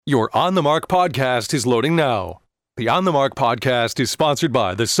Your On the Mark podcast is loading now. The On the Mark podcast is sponsored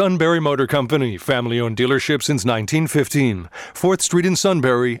by the Sunbury Motor Company, family-owned dealership since 1915, 4th Street in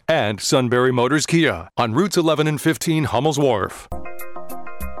Sunbury, and Sunbury Motors Kia on routes 11 and 15 Hummel's Wharf.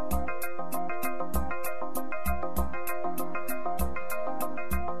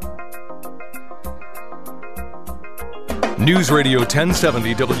 News Radio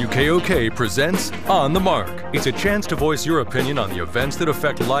 1070 WKOK presents On the Mark. It's a chance to voice your opinion on the events that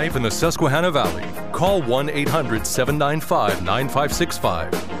affect life in the Susquehanna Valley. Call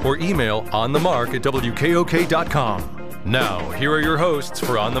 1-800-795-9565 or email onthemark@wkok.com. Now, here are your hosts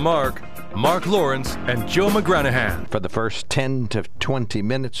for On the Mark, Mark Lawrence and Joe McGranahan. For the first 10 to 20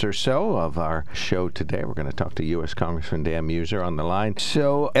 minutes or so of our show today, we're going to talk to U.S. Congressman Dan Meuser on the line.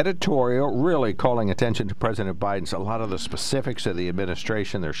 So, editorial really calling attention to President Biden's, a lot of the specifics of the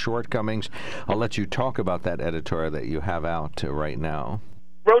administration, their shortcomings. I'll let you talk about that editorial that you have out right now.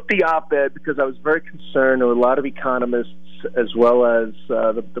 Wrote the op-ed because I was very concerned. There were a lot of economists, as well as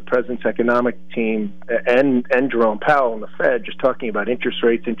the president's economic team and Jerome Powell and the Fed, just talking about interest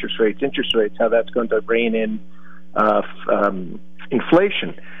rates, how that's going to rein in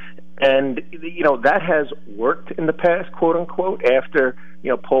inflation. And, you know, that has worked in the past, quote unquote, after,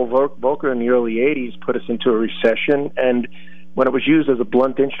 you know, Paul Volcker in the early 80s put us into a recession. And when it was used as a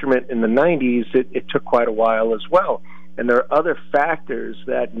blunt instrument in the 90s, it took quite a while as well. And there are other factors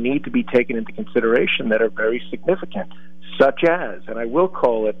that need to be taken into consideration that are very significant, such as, and I will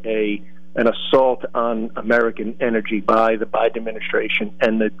call it an assault on American energy by the Biden administration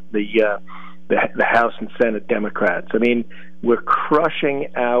and the House and Senate Democrats. I mean, we're crushing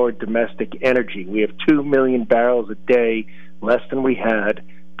our domestic energy. We have 2 million barrels a day less than we had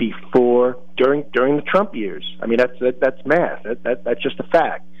before during the Trump years. I mean, that's math. That's just a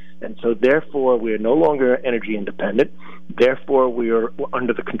fact. And so, therefore, we are no longer energy independent. Therefore, we are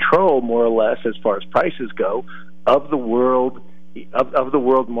under the control, more or less, as far as prices go, of the world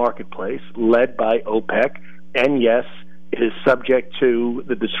marketplace, led by OPEC. And yes, it is subject to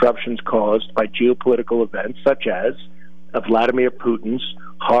the disruptions caused by geopolitical events, such as Vladimir Putin's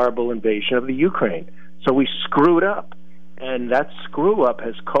horrible invasion of the Ukraine. So we screwed up. And that screw-up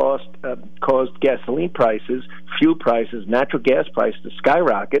has caused gasoline prices, fuel prices, natural gas prices to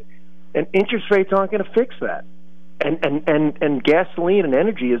skyrocket, and interest rates aren't going to fix that. And gasoline and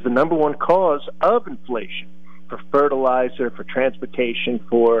energy is the number one cause of inflation for fertilizer, for transportation,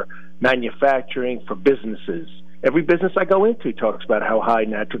 for manufacturing, for businesses. Every business I go into talks about how high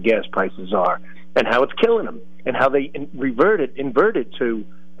natural gas prices are and how it's killing them, and how they inverted to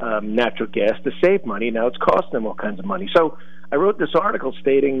natural gas to save money. Now it's costing them all kinds of money. So I wrote this article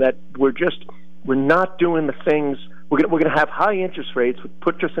stating that we're not doing the things. We're going to have high interest rates, which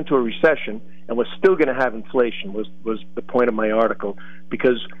put us into a recession, and we're still going to have inflation. Was the point of my article,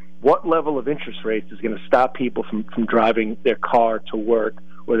 because what level of interest rates is going to stop people from driving their car to work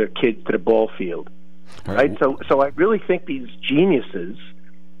or their kids to the ball field? Right. So I really think these geniuses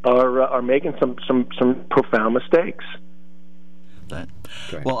are making some profound mistakes.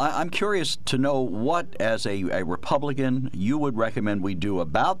 Well, I'm curious to know what, as a Republican, you would recommend we do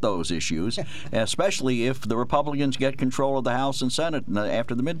about those issues, especially if the Republicans get control of the House and Senate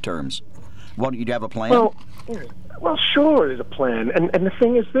after the midterms. What, do you have a plan? Well, sure, there's a plan. And the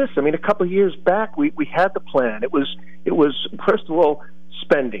thing is this: I mean, a couple of years back, we had the plan. It was first of all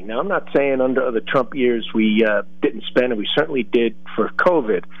spending. Now, I'm not saying under the Trump years we didn't spend, and we certainly did for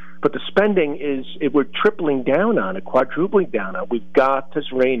COVID. But the spending we're tripling down on it, quadrupling down on it. We've got to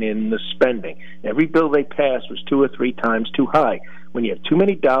rein in the spending. Every bill they passed was 2 or 3 times too high. When you have too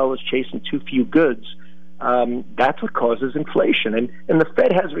many dollars chasing too few goods, that's what causes inflation. And the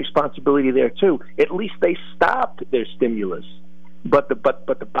Fed has a responsibility there too. At least they stopped their stimulus, but the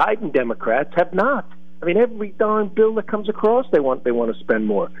Biden Democrats have not. I mean, every darn bill that comes across, they want to spend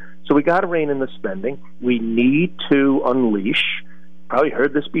more. So we got to rein in the spending. We need to unleash. Probably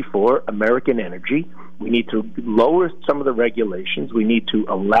heard this before, American energy. We need to lower some of the regulations. We need to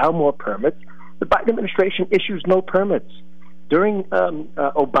allow more permits. The Biden administration issues no permits. During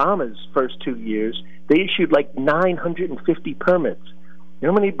Obama's first 2 years, they issued like 950 permits. You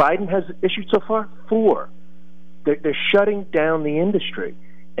know how many Biden has issued so far? 4. They're shutting down the industry.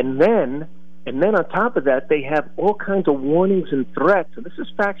 And then on top of that, they have all kinds of warnings and threats, and this is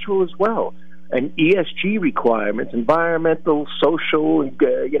factual as well. And ESG requirements, environmental, social,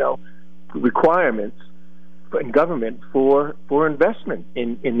 requirements in government for investment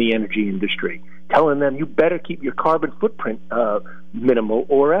in the energy industry, telling them you better keep your carbon footprint minimal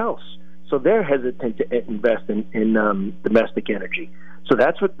or else. So they're hesitant to invest in domestic energy. So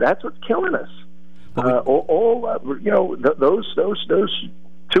that's what's killing us. Those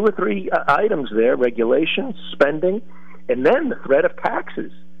 2 or 3 items there: regulations, spending, and then the threat of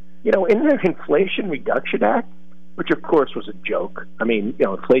taxes. In their Inflation Reduction Act, which of course was a joke. I mean,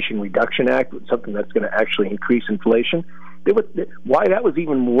 Inflation Reduction Act was something that's going to actually increase inflation. Why that was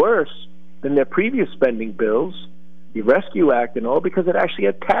even worse than their previous spending bills, the Rescue Act and all, because it actually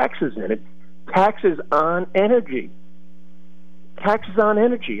had taxes in it. Taxes on energy. Taxes on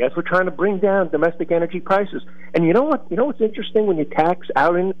energy, as we're trying to bring down domestic energy prices. And you know what? What's interesting? When you tax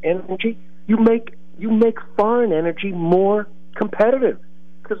our energy, you make foreign energy more competitive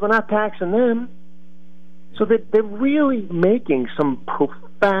because we're not taxing them. So that they're really making some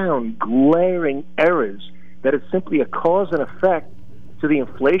profound, glaring errors that is simply a cause and effect to the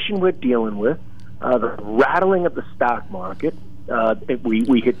inflation we're dealing with, the rattling of the stock market.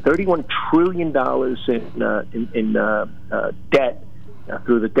 We hit $31 trillion in debt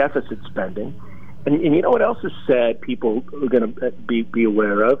through the deficit spending. And you know what else is sad people are going to be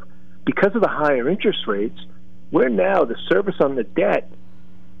aware of? Because of the higher interest rates, we're now, the service on the debt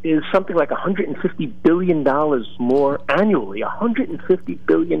is something like $150 billion more annually, $150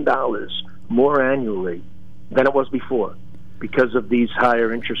 billion more annually than it was before because of these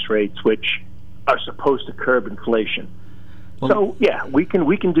higher interest rates, which are supposed to curb inflation. So, yeah, we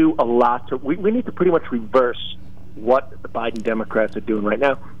can do a lot. We need to pretty much reverse what the Biden Democrats are doing right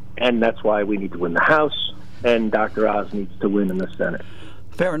now, and that's why we need to win the House, and Dr. Oz needs to win in the Senate.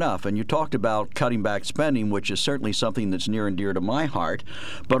 Fair enough. And you talked about cutting back spending, which is certainly something that's near and dear to my heart.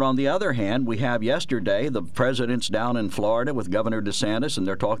 But on the other hand, we have yesterday the president's down in Florida with Governor DeSantis, and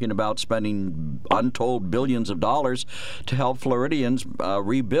they're talking about spending untold billions of dollars to help Floridians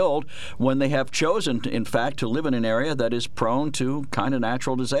rebuild when they have chosen, in fact, to live in an area that is prone to kind of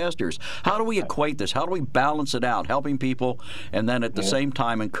natural disasters. How do we equate this? How do we balance it out, helping people and then at the same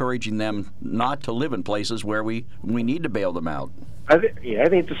time encouraging them not to live in places where we need to bail them out? I think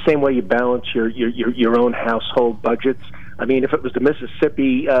it's the same way you balance your own household budgets. I mean, if it was the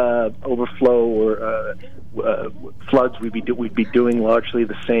Mississippi overflow or floods, we'd be doing largely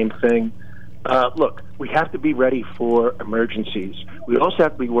the same thing. Look, we have to be ready for emergencies. We also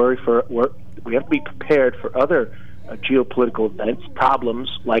have to be we have to be prepared for other geopolitical events, problems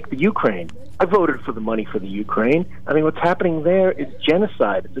like the Ukraine. I voted for the money for the Ukraine. I mean, what's happening there is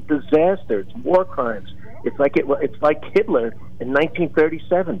genocide. It's a disaster. It's war crimes. It's like Hitler in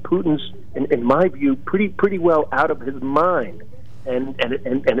 1937. Putin's, in my view, pretty well out of his mind, and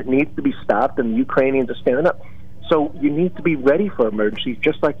it needs to be stopped. And the Ukrainians are standing up. So you need to be ready for emergencies,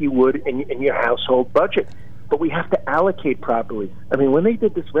 just like you would in your household budget. But we have to allocate properly. I mean, when they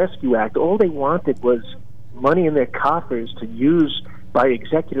did this Rescue Act, all they wanted was money in their coffers to use by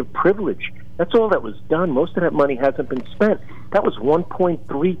executive privilege. That's all that was done. Most of that money hasn't been spent. That was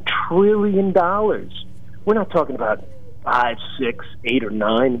 $1.3 trillion. We're not talking about 5, 6, 8, or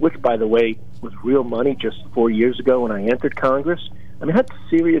 9, which, by the way, was real money just 4 years ago when I entered Congress. I mean, that's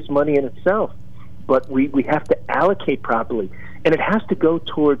serious money in itself. But we have to allocate properly, and it has to go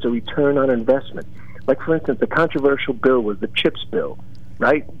towards a return on investment. Like, for instance, the controversial bill was the CHIPS bill,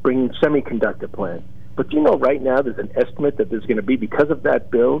 right, bringing semiconductor plant. But you know, right now there's an estimate that there's going to be, because of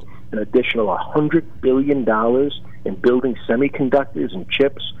that bill, an additional $100 billion in building semiconductors and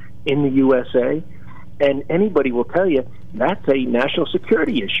chips in the USA. And anybody will tell you that's a national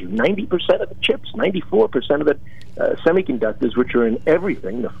security issue. 90% of the chips, 94% of the semiconductors, which are in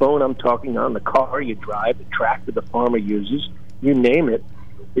everything, the phone I'm talking on, the car you drive, the tractor the farmer uses, you name it,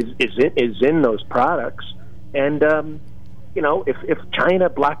 is in those products. And you know, if China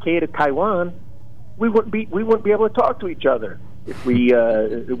blockaded Taiwan, we wouldn't be able to talk to each other if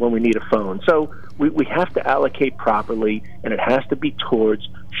when we need a phone. So we have to allocate properly, and it has to be towards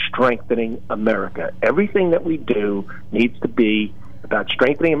strengthening America. Everything that we do needs to be about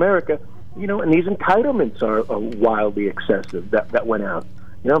strengthening America. You know, and these entitlements are wildly excessive that went out.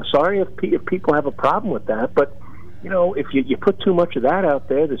 You know, I'm sorry if people have a problem with that, but you know, if you put too much of that out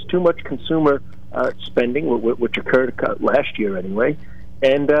there, there's too much consumer spending, which occurred last year anyway,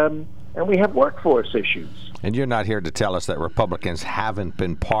 and we have workforce issues. And you're not here to tell us that Republicans haven't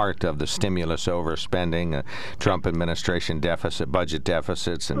been part of the stimulus overspending. Trump administration budget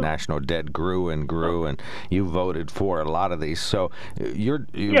deficits, and national debt grew and grew, and you voted for a lot of these. So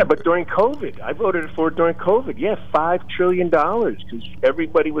yeah, but during COVID, I voted for it during COVID. Yeah, $5 trillion, because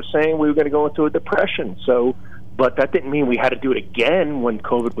everybody was saying we were going to go into a depression. So, but that didn't mean we had to do it again when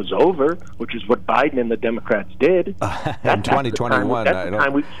COVID was over, which is what Biden and the Democrats did. In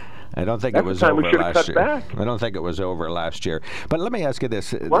 2021, I don't think That's it was the time over we should have last cut year. back. I don't think it was over last year. But let me ask you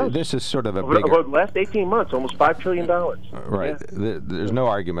this. Well, This is sort of a over bigger... the last 18 months, almost $5 trillion. Right. Yeah. There's no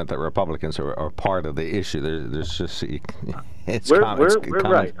argument that Republicans are part of the issue. There's just... We're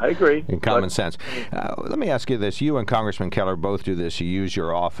right. I agree. In common sense. Let me ask you this. You and Congressman Keller both do this. You use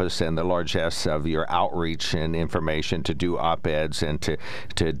your office and the largesse of your outreach and information to do op-eds and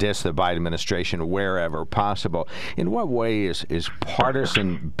to diss the Biden administration wherever possible. In what way is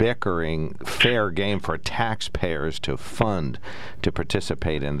partisan bickering fair game for taxpayers to fund, to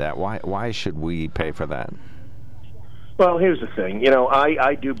participate in that? Why should we pay for that? Well, here's the thing.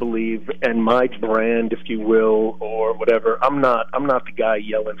 I do believe, and my brand, if you will, or whatever. I'm not the guy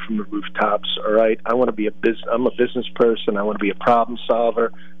yelling from the rooftops. All right. I'm a business person. I want to be a problem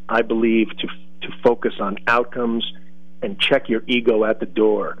solver. I believe to focus on outcomes and check your ego at the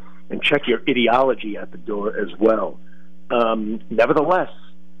door and check your ideology at the door as well. Nevertheless,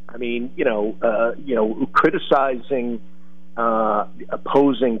 I mean, criticizing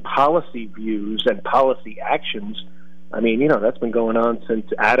opposing policy views and policy actions. I mean, that's been going on since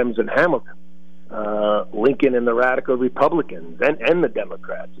Adams and Hamilton, Lincoln and the radical Republicans, and the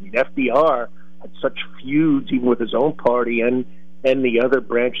Democrats. I mean, FDR had such feuds even with his own party and the other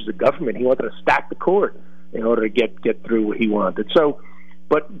branches of government. He wanted to stack the court in order to get through what he wanted. So,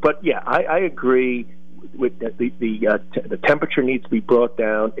 but yeah, I agree with the temperature needs to be brought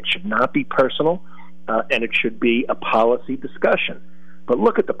down. It should not be personal, and it should be a policy discussion. But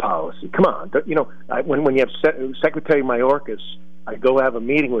look at the policy. Come on. When you have Secretary Mayorkas, I go have a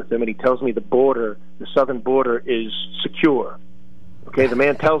meeting with him, and he tells me the southern border is secure. Okay, the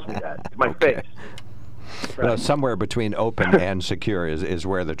man tells me that to my face. Right. Well, somewhere between open and secure is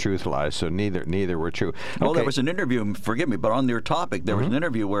where the truth lies. So neither were true. Well, there was an interview. Forgive me, but on your topic, there was an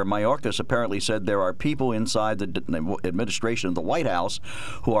interview where Mayorkas apparently said there are people inside the administration of the White House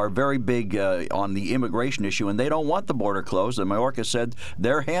who are very big on the immigration issue, and they don't want the border closed. And Mayorkas said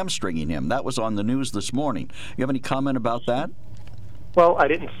they're hamstringing him. That was on the news this morning. You have any comment about that? Well, I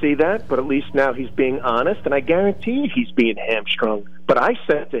didn't see that, but at least now he's being honest, and I guarantee he's being hamstrung. But I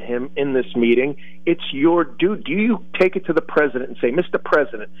said to him in this meeting, it's your duty. Do you take it to the president and say, Mr.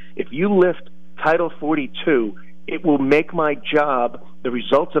 President, if you lift Title 42, it will make my job, the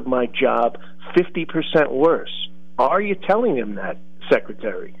results of my job, 50% worse? Are you telling him that,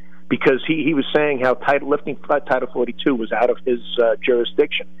 Secretary? Because he was saying how lifting Title 42 was out of his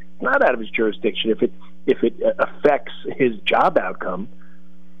jurisdiction. Not out of his jurisdiction if it affects his job outcome.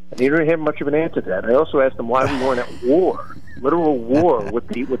 And he didn't have much of an answer to that. I also asked him why we weren't at war, literal war with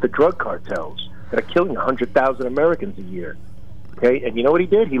the drug cartels that are killing 100,000 Americans a year. Okay, and you know what he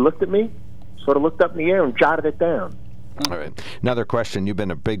did? He looked at me, sort of looked up in the air and jotted it down. All right. Another question. You've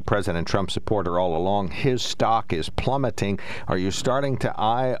been a big President Trump supporter all along. His stock is plummeting. Are you starting to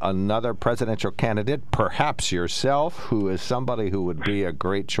eye another presidential candidate, perhaps yourself, who is somebody who would be a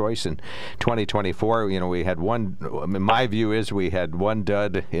great choice in 2024? We had one, my view is we had one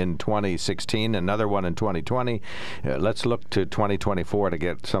dud in 2016, another one in 2020. Let's look to 2024 to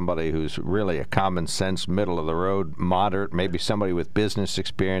get somebody who's really a common sense, middle of the road, moderate, maybe somebody with business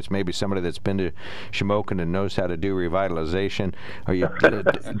experience, maybe somebody that's been to Shamokin and knows how to do revitalization. Are you?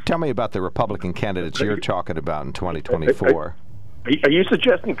 Tell me about the Republican candidates you're talking about in 2024. Are you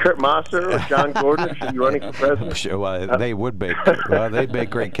suggesting Kurt Masser or John Gordon should be running for president? Sure, well, they would make. They'd make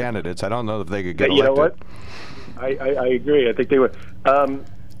great candidates. I don't know if they could get elected. You know what? I agree. I think they would.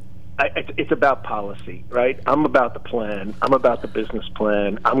 It's about policy, right? I'm about the plan. I'm about the business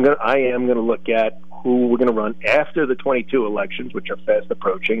plan. I am going to look at who we're going to run after the 22 elections, which are fast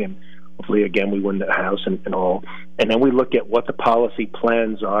approaching, and hopefully, again, we win the House and all. And then we look at what the policy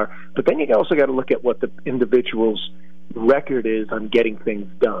plans are. But then you also got to look at what the individual's record is on getting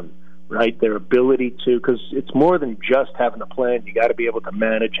things done, right? Their ability to, because it's more than just having a plan. You got to be able to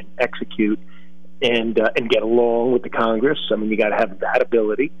manage and execute and get along with the Congress. I mean, you got to have that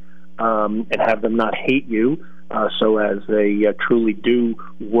ability and have them not hate you so as they truly do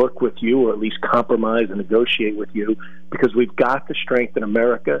work with you or at least compromise and negotiate with you, because we've got to strengthen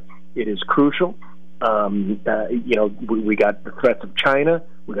America. It is crucial. We got the threats of China.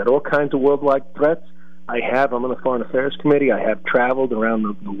 We got all kinds of worldwide threats. I'm on the Foreign Affairs Committee. I have traveled around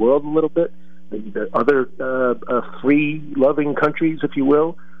the world a little bit. The other free-loving countries, if you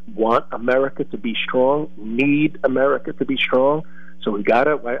will, want America to be strong, need America to be strong. So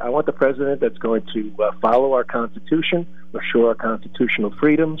I want the president that's going to follow our Constitution, assure our constitutional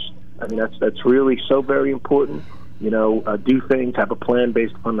freedoms. I mean, that's really so very important. Do things, have a plan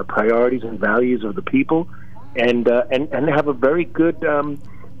based upon the priorities and values of the people, and have a very good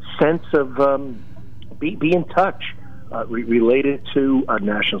sense of be in touch related to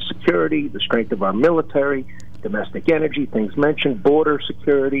national security, the strength of our military, domestic energy, things mentioned, border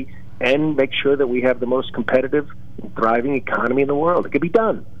security, and make sure that we have the most competitive and thriving economy in the world. It can be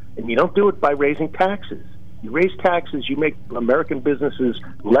done. And you don't do it by raising taxes. You raise taxes, you make American businesses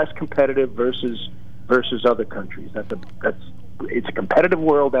less competitive versus other countries. It's a competitive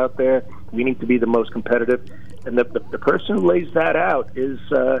world out there. We need to be the most competitive, and the person who lays that out is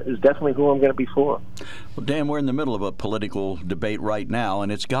definitely who I'm going to be for. Well, Dan, we're in the middle of a political debate right now,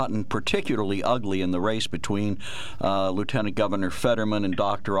 and it's gotten particularly ugly in the race between Lieutenant Governor Fetterman and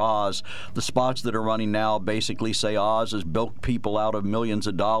Dr. Oz. The spots that are running now basically say Oz has bilked people out of millions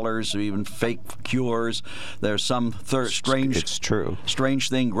of dollars, even fake cures. There's some strange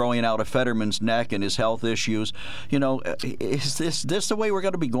thing growing out of Fetterman's neck and his health issues. You know, is this the way we're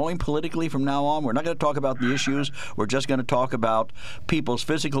going to be going politically from now on? We're not going to talk about the issues. We're just going to talk about people's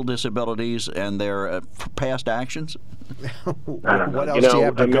physical disabilities and their past actions? What else do you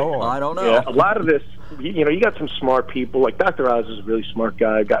have to go on? I don't know. Yeah, a lot of this, you got some smart people. Like Dr. Oz is a really smart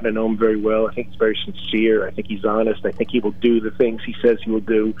guy. I've gotten to know him very well. I think he's very sincere. I think he's honest. I think he will do the things he says he will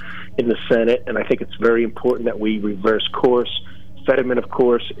do in the Senate, and I think it's very important that we reverse course. Fetterman, of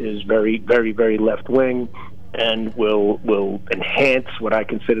course, is very, very, very left-wing and will enhance what I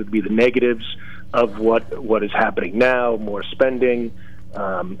consider to be the negatives of what is happening now, more spending,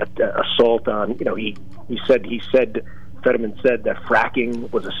 assault on, he said Fetterman said that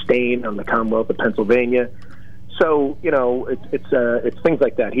fracking was a stain on the Commonwealth of Pennsylvania. So, it's things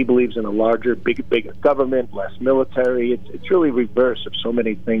like that. He believes in a larger, bigger government, less military. It's really reverse of so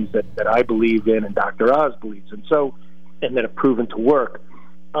many things that I believe in and Dr. Oz believes in. So, and that have proven to work.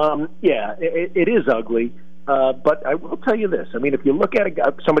 It is ugly. But I will tell you this. I mean, if you look at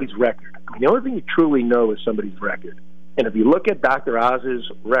somebody's record, the only thing you truly know is somebody's record. And if you look at Dr.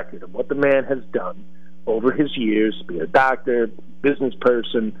 Oz's record of what the man has done over his years, being a doctor, business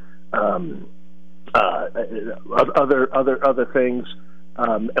person, other things,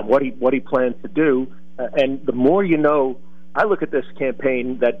 and what he plans to do, and the more you know, I look at this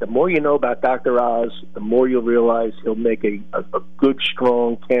campaign that the more you know about Dr. Oz, the more you'll realize he'll make a good,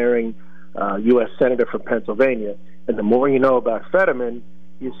 strong, caring U.S. Senator from Pennsylvania. And the more you know about Fetterman,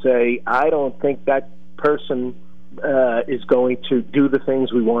 you say, I don't think that person is going to do the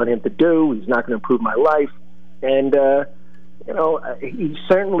things we want him to do. He's not going to improve my life. And, he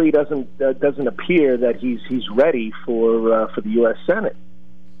certainly doesn't appear that he's ready for the U.S. Senate.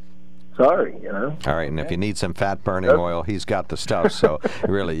 Sorry, All right, and if you need some fat-burning oil, he's got the stuff. So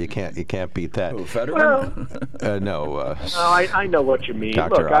really, you can't beat that. Oh, Fetterman? No. I know what you mean.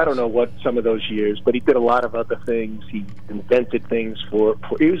 Dr. Look, Oz. I don't know what some of those years, but he did a lot of other things. He invented things for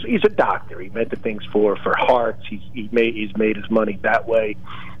he's a doctor. He invented things for hearts. He's made his money that way.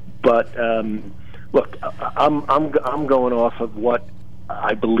 But look, I'm going off of what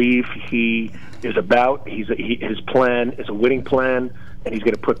I believe he is about. His plan is a winning plan, and he's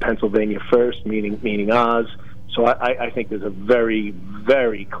going to put Pennsylvania first, meaning Oz. So I think there's a very,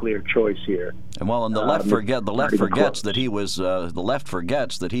 very clear choice here. And the left forgets that he was the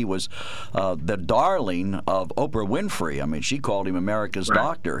darling of Oprah Winfrey. I mean, she called him America's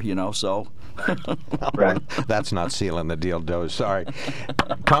doctor. So. Right. That's not sealing the deal, Doe. Sorry,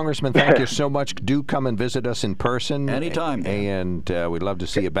 Congressman. Thank you so much. Do come and visit us in person anytime, and we'd love to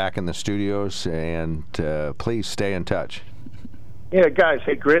see you back in the studios. And please stay in touch. Yeah, guys,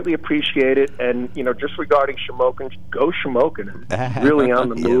 greatly appreciate it. And, just regarding Shamokin, go Shamokin. Really on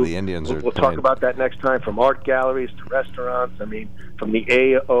the move. The Indians We'll talk about that next time, from art galleries to restaurants. I mean, from the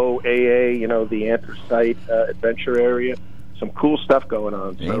AOAA, the Anthracite Adventure Area. Some cool stuff going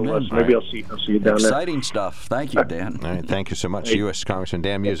on. So maybe I'll see you down there. Exciting stuff. Thank you, Dan. All right, thank you so much, U.S. Congressman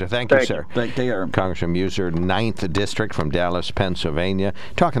Dan Meuser. Thank you, sir. Thank you. Congressman Meuser, 9th District from Dallas, Pennsylvania,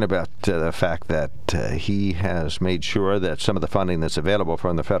 talking about the fact that he has made sure that some of the funding that's available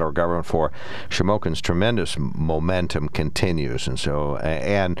from the federal government for Shamokin's tremendous momentum continues. And so,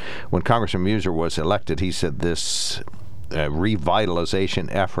 and when Congressman Meuser was elected, he said this revitalization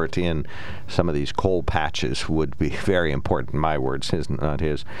effort in some of these coal patches would be very important. My words, not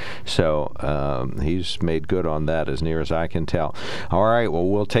his. So he's made good on that, as near as I can tell. All right, well,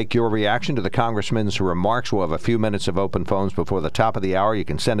 we'll take your reaction to the Congressman's remarks. We'll have a few minutes of open phones before the top of the hour. You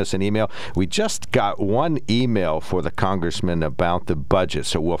can send us an email. We just got one email for the Congressman about the budget,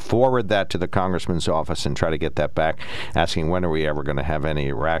 so we'll forward that to the Congressman's office and try to get that back, asking when are we ever going to have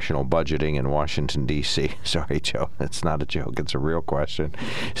any rational budgeting in Washington, D.C. Sorry, Joe, it's not not a joke. It's a real question.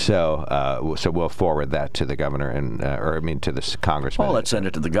 So we'll forward that to the governor to the congressman. Well, let's send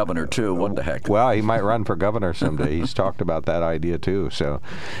it to the governor too. What the heck? Well, he might run for governor someday. He's talked about that idea too. So,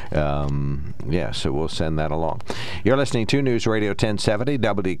 so we'll send that along. You're listening to News Radio 1070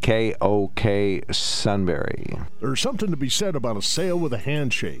 WKOK Sunbury. There's something to be said about a sale with a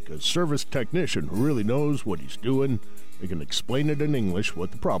handshake. A service technician who really knows what he's doing. They can explain it in English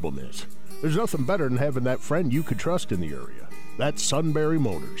what the problem is. There's nothing better than having that friend you could trust in the area. That's Sunbury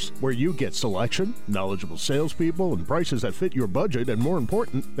Motors, where you get selection, knowledgeable salespeople, and prices that fit your budget, and more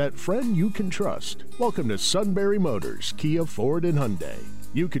important, that friend you can trust. Welcome to Sunbury Motors, Kia, Ford, and Hyundai.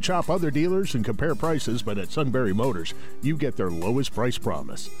 You could shop other dealers and compare prices, but at Sunbury Motors, you get their lowest price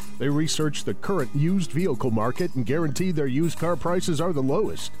promise. They research the current used vehicle market and guarantee their used car prices are the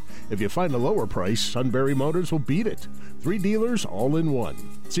lowest. If you find a lower price, Sunbury Motors will beat it. 3 dealers all in one.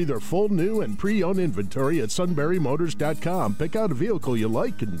 See their full new and pre-owned inventory at sunburymotors.com. Pick out a vehicle you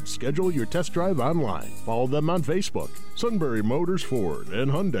like and schedule your test drive online. Follow them on Facebook. Sunbury Motors Ford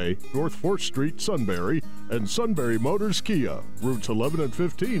and Hyundai, North 4th Street, Sunbury, and Sunbury Motors Kia, routes 11 and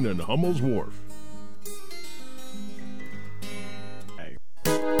 15 in Hummel's Wharf.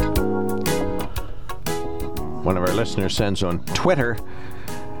 One of our listeners sends on Twitter,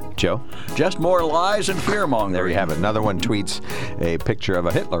 Joe? Just more lies and fear-mongering. There you have it. Another one tweets a picture of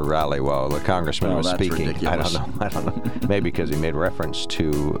a Hitler rally while the congressman was speaking. Ridiculous. I don't know. Maybe because he made reference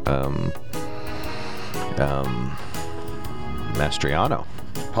to Mastriano.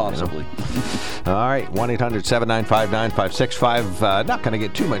 Possibly. All right, 1-800-795-9565. Not going to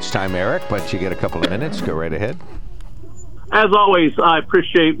get too much time, Eric, but you get a couple of minutes. Go right ahead. As always, I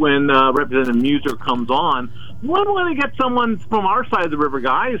appreciate when Representative Muser comes on. When are we going to get someone from our side of the river,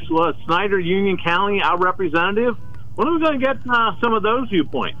 guys? Snyder, Union County, our representative. When are we going to get some of those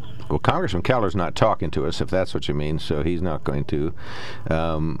viewpoints? Well, Congressman Keller's not talking to us, if that's what you mean, so he's not going to.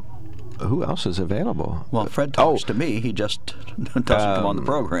 Who else is available? Well, Fred talks to me. He just doesn't come on the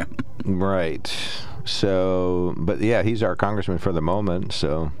program. Right. So, but yeah, he's our congressman for the moment,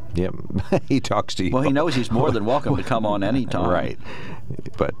 so, yep, he talks to you. Well, he knows he's more than welcome to come on any time. Right.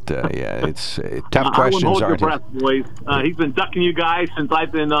 But, it's tough questions, I wouldn't hold your aren't breath, boys. He's been ducking you guys since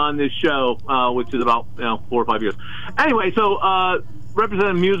I've been on this show, which is about 4 or 5 years. Anyway, so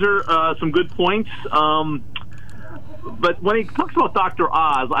Representative Muser, some good points. But when he talks about Dr.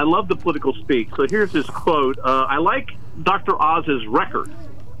 Oz, I love the political speak. So here's his quote. I like Dr. Oz's record.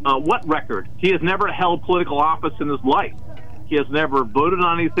 What record? He has never held political office in his life. He has never voted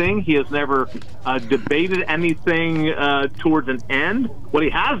on anything. He has never debated anything towards an end. What he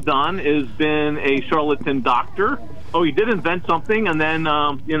has done is been a charlatan doctor. Oh, he did invent something, and then,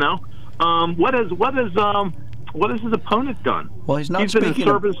 what has his opponent done? Well, he's not He's been in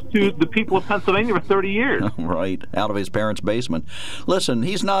service to the people of Pennsylvania for 30 years. Right, out of his parents' basement. Listen,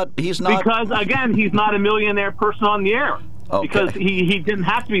 he's not... Because, again, he's not a millionaire person on the air. Okay. Because he didn't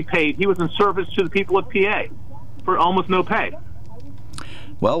have to be paid. He was in service to the people of PA for almost no pay.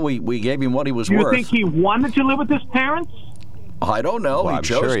 Well, we gave him what he was worth. Do you think he wanted to live with his parents? I don't know. Well, he I'm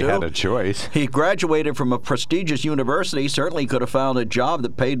chose sure he to. had a choice. He graduated from a prestigious university. He certainly could have found a job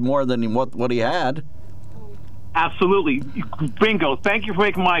that paid more than what he had. Absolutely. Bingo. Thank you for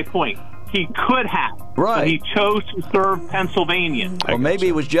making my point. He could have. Right. But he chose to serve Pennsylvania. Or maybe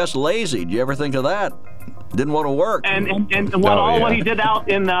he was just lazy. Do you ever think of that? Didn't want to work. And what he did out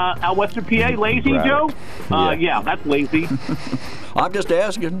in out Western PA, lazy, right. Joe? Yeah, that's lazy. I'm just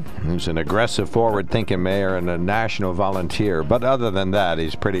asking. He's an aggressive, forward-thinking mayor and a national volunteer. But other than that,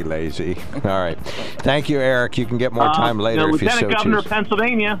 he's pretty lazy. All right. Thank you, Eric. You can get more time later if you so choose. Lieutenant Governor of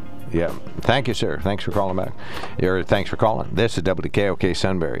Pennsylvania. Yeah. Thank you, sir. Thanks for calling back. Thanks for calling. This is WKOK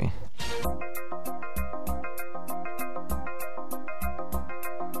Sunbury.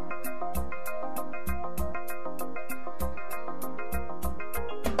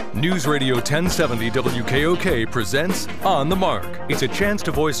 News Radio 1070 WKOK presents On the Mark. It's a chance to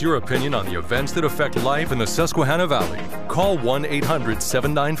voice your opinion on the events that affect life in the Susquehanna Valley. Call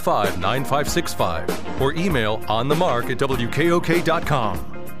 1-800-795-9565 or email onthemark@wkok.com.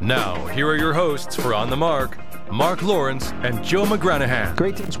 Now, here are your hosts for On the Mark, Mark Lawrence and Joe McGranahan.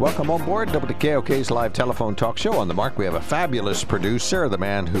 Greetings. Welcome on board WKOK's live telephone talk show. On the Mark, we have a fabulous producer, the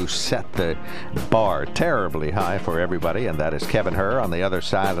man who set the bar terribly high for everybody, and that is Kevin Herr on the other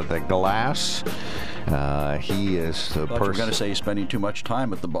side of the glass. He is the person. You're going to say he's spending too much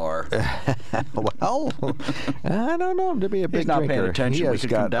time at the bar. Well, I don't know him to be a big drinker. He's not paying attention. We could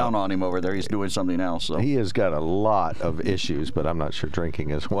come down on him over there. He's doing something else. So. He has got a lot of issues, but I'm not sure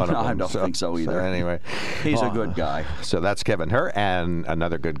drinking is one of them. I don't think so either. So anyway, he's a good guy. So that's Kevin Hur, and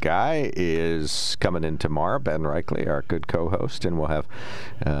another good guy is coming in tomorrow, Ben Reichley, our good co-host, and we'll have,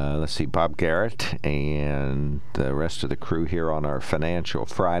 Bob Garrett and the rest of the crew here on our Financial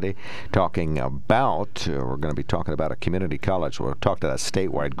Friday talking about, we're going to be talking about a community college. We'll talk to that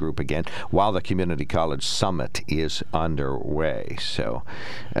statewide group again while the Community College Summit is underway. So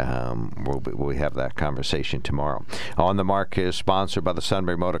we'll have that conversation tomorrow. On the Mark is sponsored by the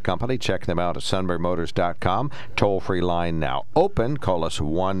Sunbury Motor Company. Check them out at sunburymotors.com. Toll-free line now open. Call us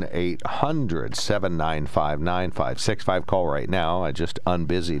 1-800-795-9565. Call right now. I just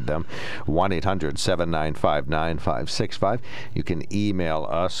unbusied them. 1-800-795-9565. You can email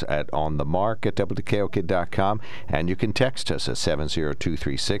us at onthemark@wkok.com, and you can text us at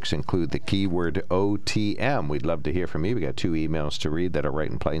 70236. Include the keyword OTM. We'd love to hear from you. We got 2 emails to read that are right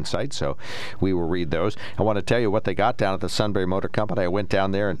in plain sight, so we will read those. I want to tell you what they got down at the Sunbury Motor Company. I went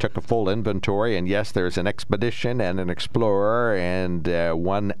down there and took a full inventory, and yes, there's an Expedition and an Explorer and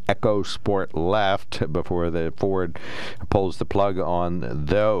one EcoSport left before the Ford pulls the plug on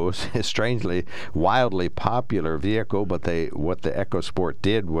those. Strangely, wildly popular vehicle, but what the EcoSport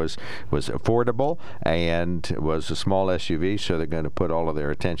did was affordable and was a small SUV, so they're going to put all of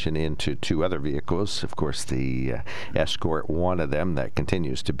their attention into 2 other vehicles. Of course, the Escort, one of them, that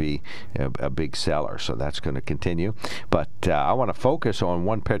continues to be a big seller, so that's going to continue. But I want to focus on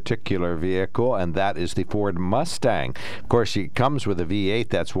one particular vehicle, and that is the Ford Mustang. Of course, it comes with a V8.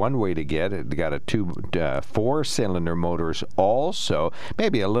 That's one way to get it. It got a 4-cylinder motors also.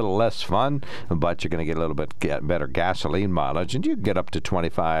 Maybe a little less fun, but you're going to get a little bit better gasoline mileage, and you can get up to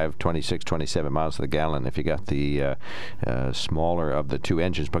 25, 26, 27 miles to the gallon if you got the smaller of the 2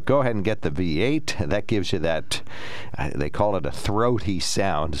 engines. But go ahead and get the V8. That gives you that, they call it a throaty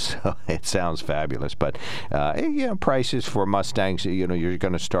sound, so it sounds fabulous. But prices for Mustangs, you're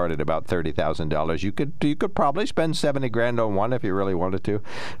going to start at about $30,000. You could probably spend $70,000 on one if you really wanted to,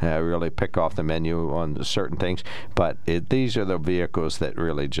 really pick off the menu on certain things. But these are the vehicles that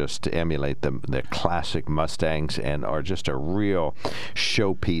really just emulate the classic Mustangs and are just a real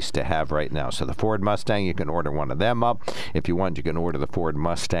showpiece to have right now. So the Ford Mustang, you can order one of them up. If you want, you can order the Ford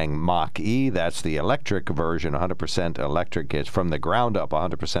Mustang Mach-E. That's the electric version, 100% electric. It's from the ground up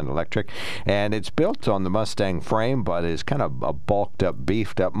 100% electric, and it's built on the Mustang frame, but is kind of a bulked up,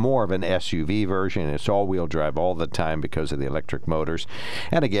 beefed up, more of an SUV version. It's all-wheel drive all the time because of the electric motors.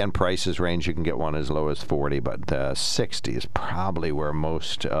 And again, prices range. You can get one as low as $40,000, but $60,000 is probably where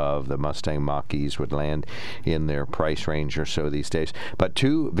most of the Mustang Mach-E's would land in their price range or so these days. But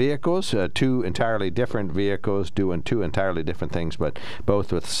 2 vehicles, 2 entirely different vehicles doing 2 entirely different things, but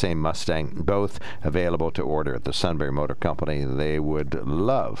both with the same Mustang, both available to order at the Sunbury Motor Company. They would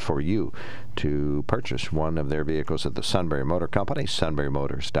love for you to purchase one of their vehicles at the Sunbury Motor Company,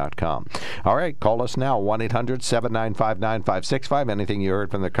 sunburymotors.com. All right, call us now, 1-800-795-9565. Anything you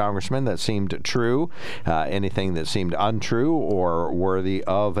heard from the congressman that seemed true, anything that seemed untrue or worthy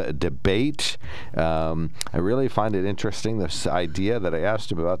of debate. I really find it interesting, this idea that I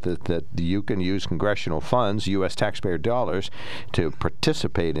asked about, that you can use congressional funds, U.S. taxpayer dollars, to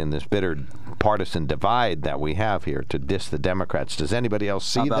participate in this bitter partisan divide that we have here to diss the Democrats. Does anybody else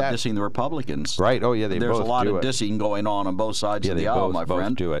see that? How about dissing the Republicans? Right. Oh, yeah, they both do it. There's a lot of dissing going on both sides of the aisle, my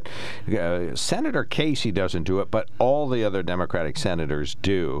friend. Do it. Senator Casey doesn't do it, but all the other Democratic senators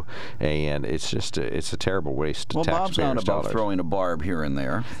do, and it's just it's a terrible waste of taxpayers' dollars. Bob's not about throwing a barb here and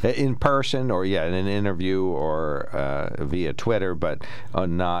there. In person or, in an interview or via Twitter, but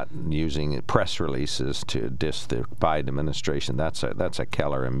not using press releases to diss the Biden administration. That's a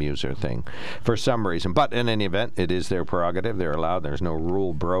Keller and Muser thing for some reason. But in any event, it is their prerogative. They're allowed. There's no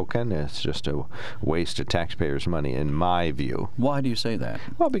rule broken. It's just a waste of taxpayers' money, in my view. Why do you say that?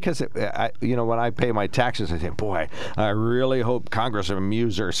 Well, because when I pay my taxes, I say, boy, I really hope Congressman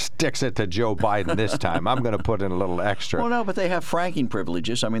Muser sticks it to Joe Biden this time. I'm going to put in a little extra. Well, no, but they have franking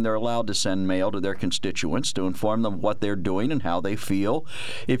privileges. I mean, they're allowed to send mail to their constituents to inform them what they're doing and how they feel.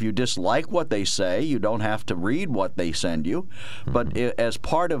 If you dislike what they say, you don't have to read what they send you. But as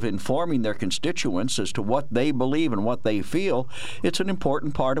part of informing their constituents as to what they believe and what they feel, it's an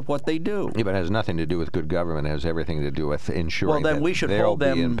important part of what they do. Yeah, but it has nothing to do with good government. It has everything to do with ensuring Well, then we should they'll hold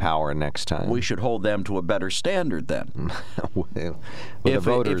them be in power next time. We should hold them to a better standard then. Well, if, the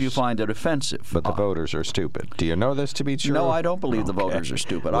voters, if you find it offensive. But the voters are stupid. Do you know this to be true? No, I don't believe the voters are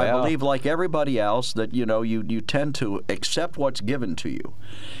stupid. Well, I believe, like everybody else, that you tend to accept what's given to you.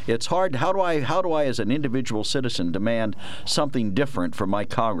 It's hard. How do I, as an individual citizen, demand something different from my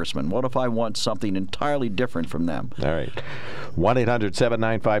congressman? What if I want something entirely different from them? All right.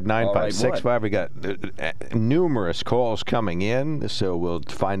 1-800-795-9565. We got numerous calls coming in, so we'll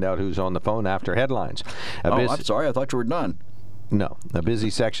find out who's on the phone after headlines. I'm sorry. I thought you were done. No. A busy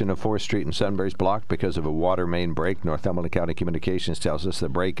section of 4th Street in Sunbury is blocked because of a water main break. Northumberland County Communications tells us the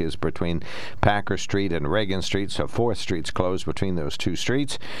break is between Packer Street and Reagan Street, so 4th Street's closed between those two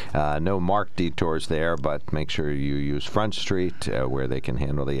streets. No marked detours there, but make sure you use Front Street where they can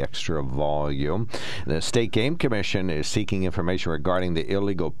handle the extra volume. The State Game Commission is seeking information regarding the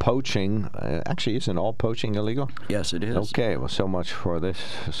illegal poaching. Actually, isn't all poaching illegal? Yes, it is. Okay, well, so much for this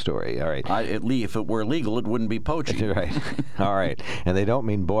story. All right. If it were legal, it wouldn't be poaching. Right. All right. And they don't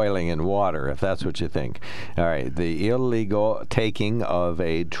mean boiling in water, if that's what you think. All right. The illegal taking of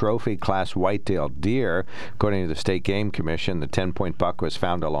a trophy class white-tailed deer, according to the State Game Commission, the 10-point buck was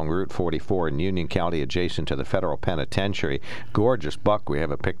found along Route 44 in Union County, adjacent to the federal penitentiary. Gorgeous buck. We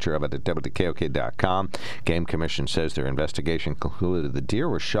have a picture of it at WKOK.com. Game Commission says their investigation concluded the deer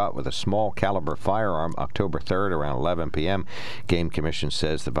was shot with a small caliber firearm October 3rd around 11 p.m. Game Commission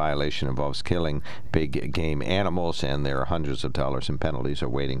says the violation involves killing big game animals, and there are hundreds of dollars in penalties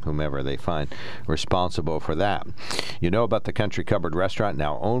awaiting whomever they find responsible for that. You know about the Country Cupboard restaurant,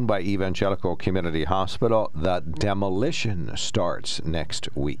 now owned by Evangelical Community Hospital. The demolition starts next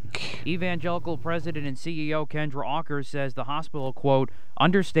week. Evangelical President and CEO Kendra Auker says the hospital, quote,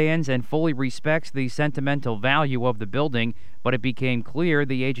 understands and fully respects the sentimental value of the building, but it became clear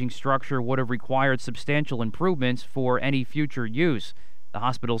the aging structure would have required substantial improvements for any future use. The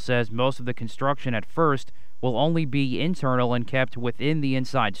hospital says most of the construction at first will only be internal and kept within the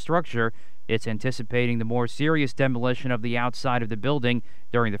inside structure. It's anticipating the more serious demolition of the outside of the building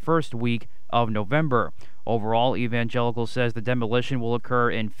during the first week of November. Overall, Evangelical says the demolition will occur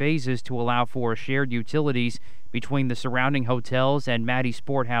in phases to allow for shared utilities between the surrounding hotels and Maddie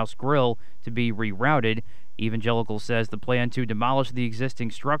Sporthouse Grill to be rerouted. Evangelical says the plan to demolish the existing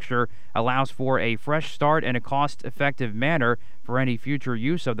structure allows for a fresh start and a cost-effective manner for any future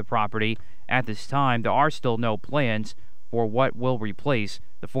use of the property. At this time, there are still no plans for what will replace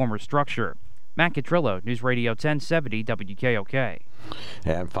the former structure. Matt Catrillo, News Radio 1070 WKOK.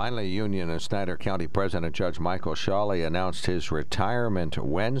 And finally, Union and Snyder County President Judge Michael Shawley announced his retirement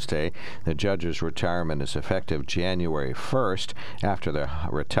Wednesday. The judge's retirement is effective January 1st. After the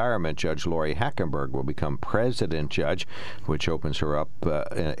retirement, Judge Lori Hackenberg will become president judge, which opens her up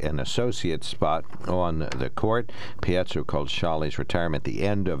an associate spot on the court. Pietro called Shawley's retirement the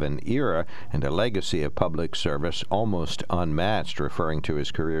end of an era and a legacy of public service almost unmatched, referring to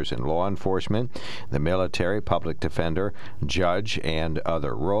his careers in law enforcement, the military, public defender, judge, and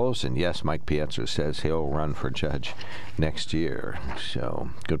other roles. And yes, Mike Pietro says he'll run for judge next year. So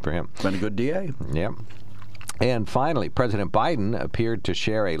good for him. Been a good DA. Yep. And finally, President Biden appeared to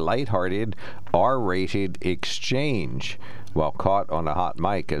share a lighthearted, R-rated exchange while caught on a hot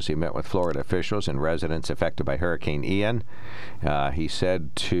mic as he met with Florida officials and residents affected by Hurricane Ian. He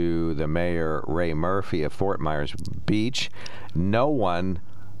said to the mayor, Ray Murphy of Fort Myers Beach, "No one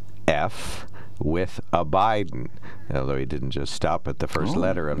F with a Biden," although he didn't just stop at the first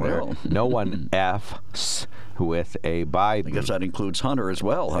letter of there. No one F's with a Biden. I guess that includes Hunter as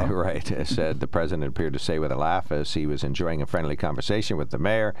well, huh? Right, said the president appeared to say with a laugh as he was enjoying a friendly conversation with the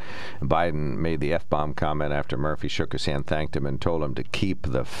mayor. Biden made the F-bomb comment after Murphy shook his hand, thanked him, and told him to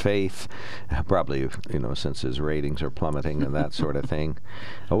keep the faith. Probably, since his ratings are plummeting and that sort of thing.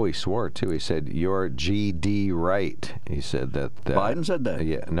 Oh, he swore, too. He said, "You're GD right." He said that. Biden said that?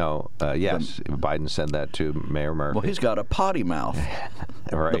 Yeah, no, yes. Biden said that to Mayor Murphy. Well, he's got a potty mouth.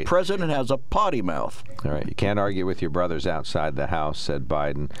 Right. The president has a potty mouth. All right. You can't argue with your brothers outside the House, said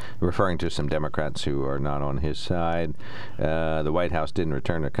Biden, referring to some Democrats who are not on his side. The White House didn't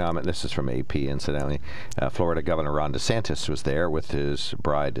return a comment. This is from AP, incidentally. Florida Governor Ron DeSantis was there with his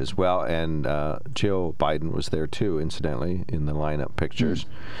bride as well, and Jill Biden was there too, incidentally, in the lineup pictures.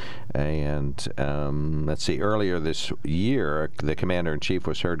 And let's see, earlier this year, the commander-in-chief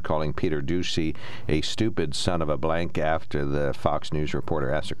was heard calling Peter Doocy a stupid son of a blank after the Fox News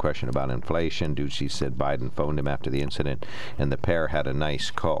reporter asked a question about inflation. Doocy said Biden phoned him after the incident, and the pair had a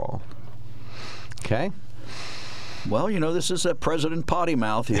nice call. Okay? Well, this is a President Potty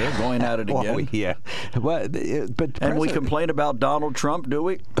Mouth here, going at it again. Oh, yeah. And we complain about Donald Trump, do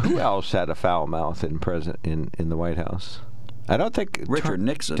we? Who else had a foul mouth in the White House? I don't think Richard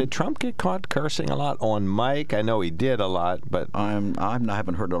Nixon. Did Trump get caught cursing a lot on mic? I know he did a lot, but I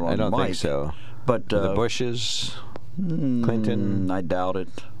haven't heard it on mic. I don't think so. But the Bushes, Clinton, I doubt it.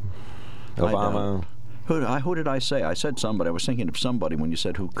 Obama. Who did I say? I said somebody. I was thinking of somebody when you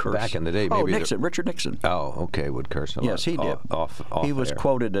said who cursed. Back in the day, maybe. Nixon, Richard Nixon. Oh, okay, would curse a lot. Yes, he did. He was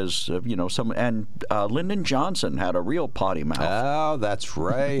quoted as, and Lyndon Johnson had a real potty mouth. Oh, that's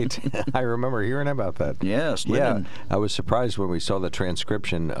right. I remember hearing about that. Yes, Lyndon. Yeah, I was surprised when we saw the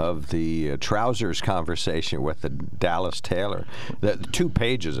transcription of the trousers conversation with the Dallas Taylor. The 2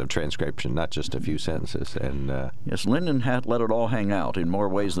 pages of transcription, not just a few sentences. And yes, Lyndon had let it all hang out in more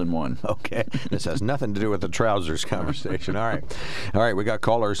ways than one. Okay, this has nothing to do with the trousers conversation. All right, we got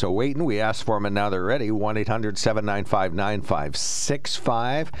callers waiting. We asked for them and now they're ready.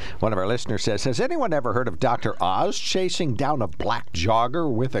 1-800-795-9565. One of our listeners says, has anyone ever heard of Dr. Oz chasing down a black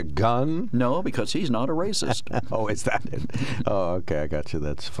jogger with a gun? No, because he's not a racist. Oh, is that it? Oh, okay, I got you.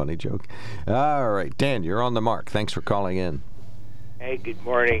 That's a funny joke. All right, Dan, you're on the mark. Thanks for calling in. Hey, good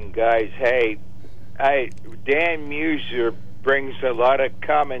morning, guys. Hey, Dan Muser brings a lot of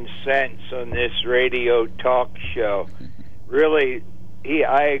common sense on this radio talk show. Really,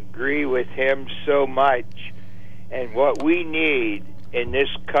 I agree with him so much. And what we need in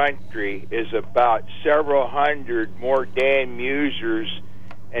this country is about several hundred more Dan Musers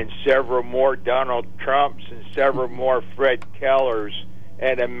and several more Donald Trumps and several more Fred Kellers,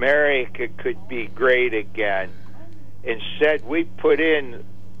 and America could be great again. Instead, we put in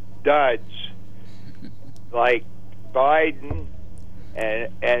duds like Biden,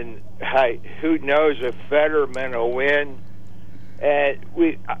 and who knows if Fetterman will win. And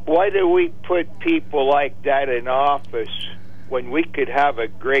why do we put people like that in office when we could have a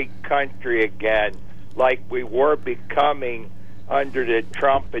great country again, like we were becoming under the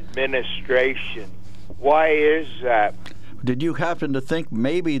Trump administration? Why is that? Did you happen to think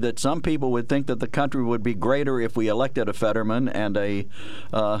maybe that some people would think that the country would be greater if we elected a Fetterman and a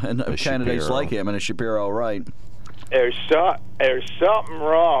candidates Shapiro. like him and a Shapiro, right? There's something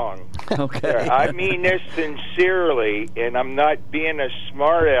wrong. Okay. I mean this sincerely, and I'm not being a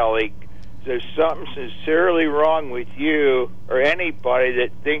smart aleck. There's something sincerely wrong with you or anybody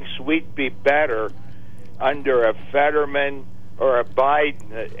that thinks we'd be better under a Fetterman or a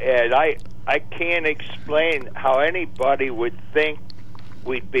Biden. And I can't explain how anybody would think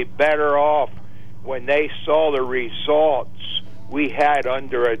we'd be better off when they saw the results we had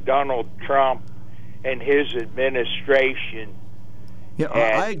under a Donald Trump and his administration. Yeah,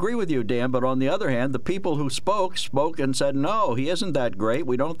 I agree with you, Dan, but on the other hand, the people who spoke and said, no, he isn't that great.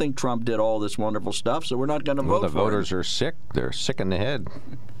 We don't think Trump did all this wonderful stuff, so we're not going to vote for him. The voters are sick. They're sick in the head.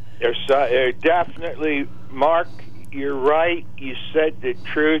 They're definitely, Mark, you're right. You said the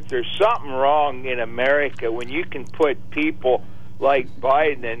truth. There's something wrong in America when you can put people like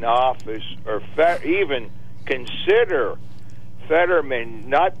Biden in office or even consider Fetterman,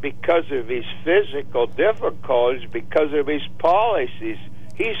 not because of his physical difficulties, because of his policies.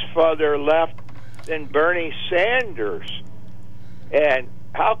 He's further left than Bernie Sanders. And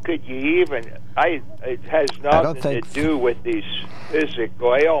how could you even... it has nothing to do with these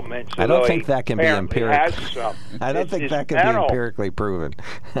physical ailments. I don't think that can be empirically. I don't think that can be empirically proven.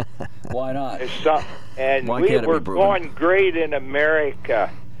 Why not? And we were going great in America.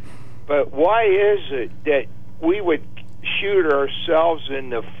 But why is it that we would shoot ourselves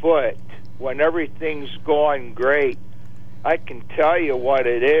in the foot when everything's going great? I can tell you what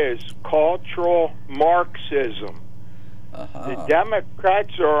it is: cultural Marxism. The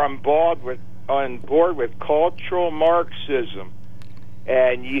Democrats are on board with cultural Marxism,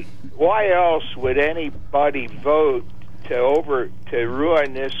 and why else would anybody vote to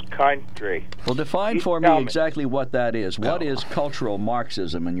ruin this country? Well, define for me exactly what that is. What is cultural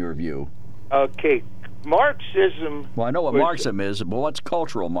Marxism in your view? Okay. Marxism... Well, I know what Marxism is, but what's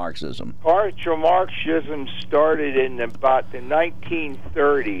cultural Marxism? Cultural Marxism started in about the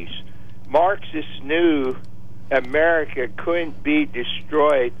 1930s. Marxists knew America couldn't be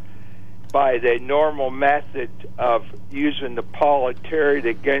destroyed by the normal method of using the proletariat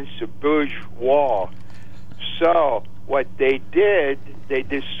against the bourgeois. So what they did, they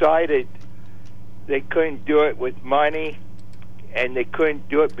decided they couldn't do it with money, and they couldn't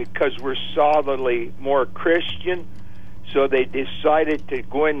do it because we're solidly more Christian. So they decided to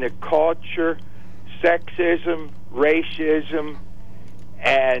go into culture, sexism, racism,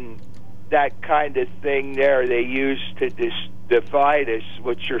 and that kind of thing there they used to divide us,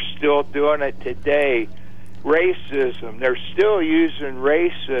 which are still doing it today. racism. They're still using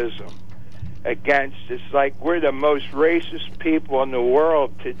racism against us, like we're the most racist people in the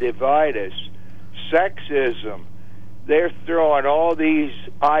world to divide us. Sexism. They're throwing all these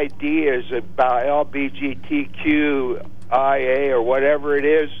ideas about LGBTQIA or whatever it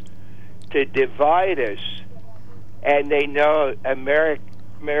is to divide us, and they know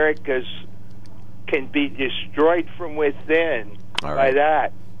America's can be destroyed from within by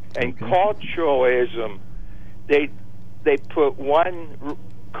that. And culturalism, they put one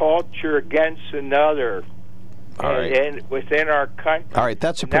culture against another, and within our country. All right,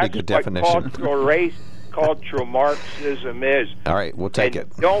 that's a pretty good definition. Cultural Marxism is. All right, we'll take it.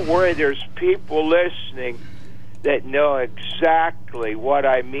 Don't worry, there's people listening that know exactly what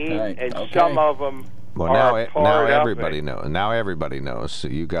I mean, and some of them. Well, now everybody knows. Now everybody knows. So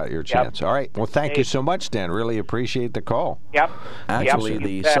you got your chance. All right. Well, thank you so much, Dan. Really appreciate the call. Actually,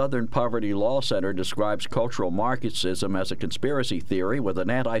 the Southern Poverty Law Center describes cultural Marxism as a conspiracy theory with an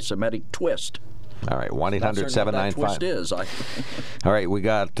anti-Semitic twist. All right, 1-800-795. Twist is. All right, we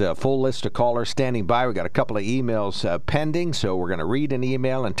got a full list of callers standing by. We got a couple of emails pending, so we're going to read an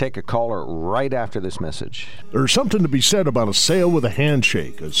email and take a caller right after this message. There's something to be said about a sale with a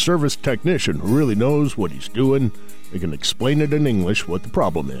handshake. A service technician who really knows what he's doing. They can explain it in English what the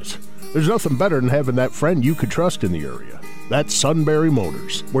problem is. There's nothing better than having that friend you could trust in the area. That's Sunbury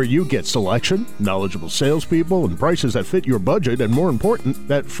Motors, where you get selection, knowledgeable salespeople, and prices that fit your budget, and more important,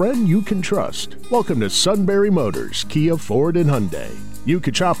 that friend you can trust. Welcome to Sunbury Motors, Kia, Ford, and Hyundai. You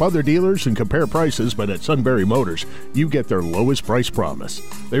could shop other dealers and compare prices, but at Sunbury Motors, you get their lowest price promise.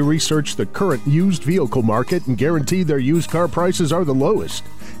 They research the current used vehicle market and guarantee their used car prices are the lowest.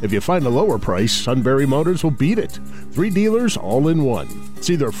 If you find a lower price, Sunbury Motors will beat it. 3 dealers all in one.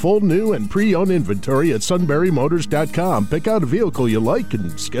 See their full new and pre-owned inventory at sunburymotors.com. Pick out a vehicle you like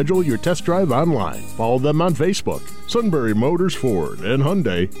and schedule your test drive online. Follow them on Facebook. Sunbury Motors Ford and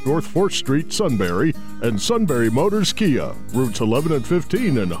Hyundai, North 4th Street, Sunbury, and Sunbury Motors Kia, routes 11 and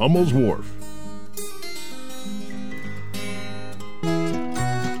 15 in Hummel's Wharf.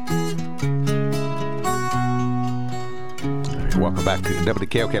 Welcome back to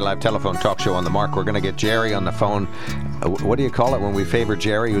WKOK Live Telephone Talk Show on the Mark. We're going to get Jerry on the phone. What do you call it when we favor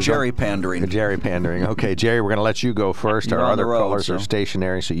Jerry? Jerry pandering. Jerry pandering. Okay, Jerry, we're going to let you go first. Our other callers are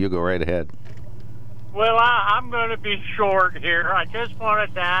stationary, so you go right ahead. Well, I'm going to be short here. I just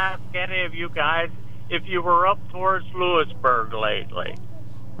wanted to ask any of you guys if you were up towards Lewisburg lately.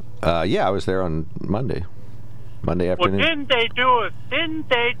 Yeah, I was there on Monday afternoon. Well, didn't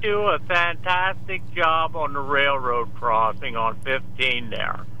they do a fantastic job on the railroad crossing on 15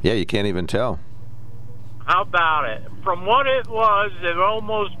 there? Yeah, you can't even tell. How about it? From what it was, it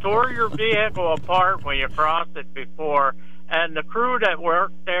almost tore your vehicle apart when you crossed it before. And the crew that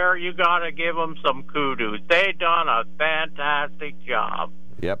worked there, you got to give them some kudos. They done a fantastic job.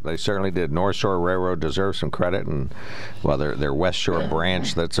 Yep, they certainly did. North Shore Railroad deserves some credit, and their West Shore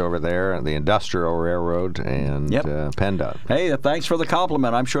branch that's over there, and the Industrial Railroad, and PennDOT. Hey, thanks for the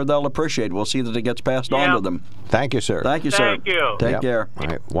compliment. I'm sure they'll appreciate it. We'll see that it gets passed on to them. Thank you, sir. Thank you, sir. Thank you. Take care. All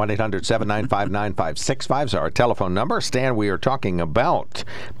right, 1-800-795-9565 is our telephone number. Stan, we are talking about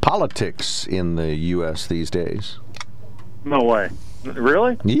politics in the U.S. these days. No way.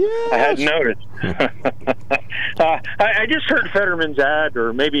 Really? Yes. I hadn't noticed. I just heard Fetterman's ad,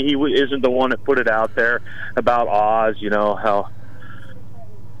 or maybe he isn't the one that put it out there, about Oz, you know, how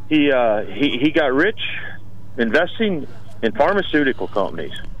he got rich investing in pharmaceutical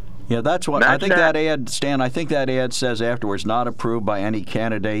companies. Yeah, that's what I think that ad, Stan, I think that ad says afterwards, not approved by any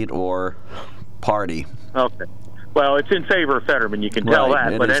candidate or party. Okay. Well, it's in favor of Fetterman, you can tell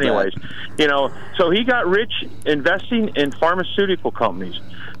that. But anyways, you know, so he got rich investing in pharmaceutical companies.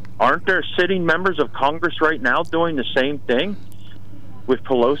 Aren't there sitting members of Congress right now doing the same thing with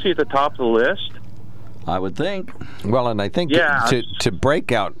Pelosi at the top of the list? I would think. Well, and I think to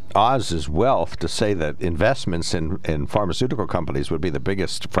break out Oz's wealth, to say that investments in pharmaceutical companies would be the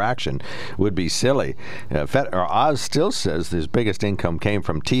biggest fraction would be silly. Oz still says his biggest income came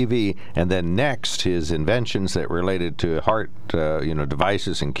from TV, and then next his inventions that related to heart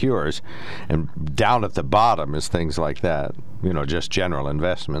devices and cures, and down at the bottom is things like that, just general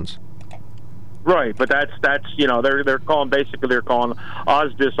investments. Right, but that's they're calling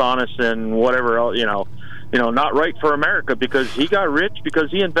Oz dishonest and whatever else, not right for America, because he got rich because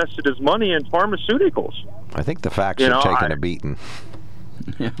he invested his money in pharmaceuticals. I think the facts are taking a beating.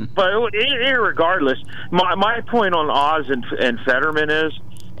 But irregardless, my point on Oz and Fetterman is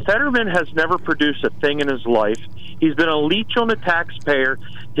Fetterman has never produced a thing in his life. He's been a leech on the taxpayer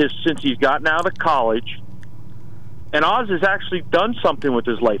since he's gotten out of college. And Oz has actually done something with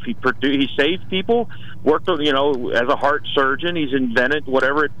his life. He saved people, worked, as a heart surgeon. He's invented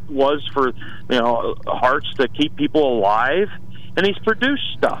whatever it was for, hearts to keep people alive, and he's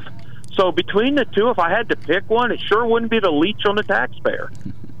produced stuff. So between the two, if I had to pick one, it sure wouldn't be the leech on the taxpayer.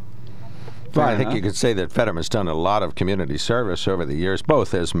 Well, I think you could say that Fetterman's done a lot of community service over the years,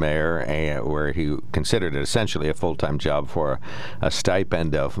 both as mayor, and where he considered it essentially a full-time job for a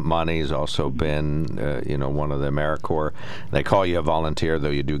stipend of money. He's also been, one of the AmeriCorps. They call you a volunteer, though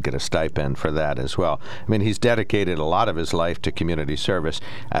you do get a stipend for that as well. I mean, he's dedicated a lot of his life to community service.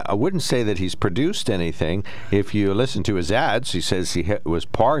 I wouldn't say that he's produced anything. If you listen to his ads, he says he was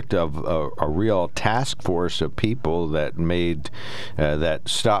part of a real task force of people that that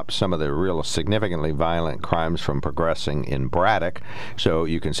stopped some of the real significantly violent crimes from progressing in Braddock. So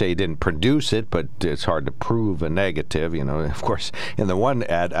you can say he didn't produce it, but it's hard to prove a negative. Of course, in the one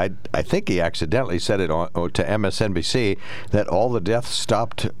ad, I think he accidentally said it to MSNBC that all the deaths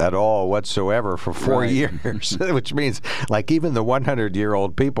stopped at all whatsoever for 4 years, which means like even the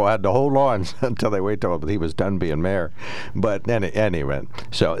 100-year-old people had to hold on until they wait till he was done being mayor. But anyway,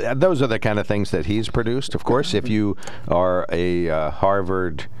 so those are the kind of things that he's produced. Of course, if you are a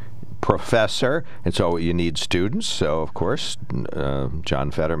Harvard professor, and so you need students. So, of course,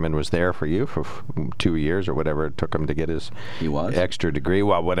 John Fetterman was there for you for 2 years or whatever it took him to get his extra degree.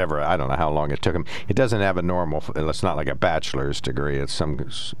 Well, whatever. I don't know how long it took him. It doesn't have a normal, it's not like a bachelor's degree. It's some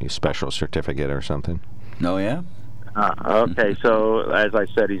special certificate or something. Oh, yeah? Okay, so as I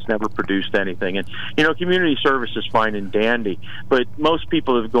said, he's never produced anything. And, community service is fine and dandy, but most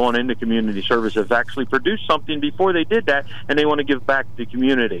people who have gone into community service have actually produced something before they did that, and they want to give back to the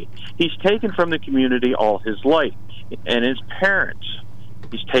community. He's taken from the community all his life, and his parents.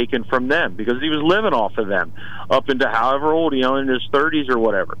 He's taken from them because he was living off of them up into however old, in his 30s or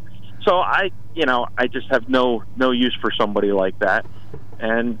whatever. So I just have no use for somebody like that.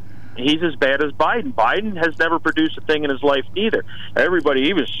 And he's as bad as Biden. Biden has never produced a thing in his life either.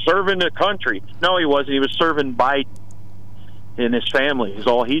 He was serving the country. No, he wasn't. He was serving Biden and his family is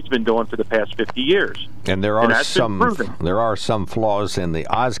all he's been doing for the past 50 years. And there are some flaws in the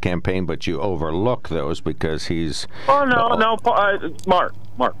Oz campaign, but you overlook those because he's... Oh, no,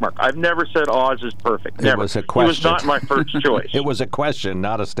 Mark, I've never said Oz is perfect. Never. It was a question. He was not my first choice. It was a question,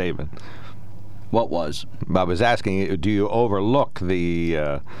 not a statement. What was? I was asking you, do you overlook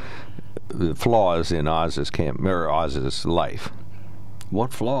the flaws in Oz's life?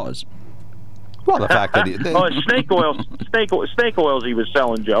 What flaws? Well, the fact that snake oils he was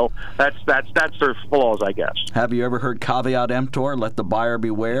selling, Joe. That's their flaws, I guess. Have you ever heard caveat emptor? Let the buyer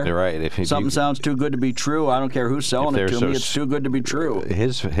beware. You're right. If something sounds too good to be true, I don't care who's selling it to me. It's too good to be true.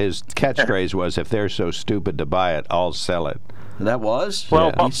 His catchphrase was, "If they're so stupid to buy it, I'll sell it." That was?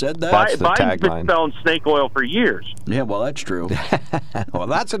 Well, he said that? That's the Biden's tagline. Been selling snake oil for years. Yeah, well, that's true. Well,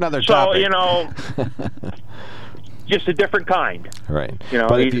 that's another topic. So, just a different kind. Right.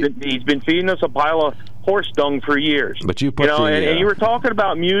 He's been feeding us a pile of horse dung for years. But you put and you were talking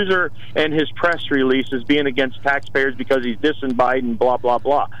about Muser and his press releases being against taxpayers because he's dissing Biden, blah, blah,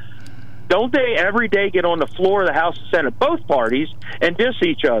 blah. Don't they every day get on the floor of the House and Senate, both parties, and diss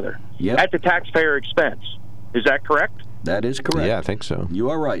each other at the taxpayer expense? Is that correct? That is correct. Yeah, I think so.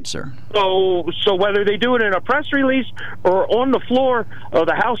 You are right, sir. So whether they do it in a press release or on the floor of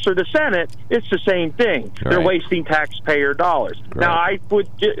the House or the Senate, it's the same thing. Right. They're wasting taxpayer dollars. Right. Now,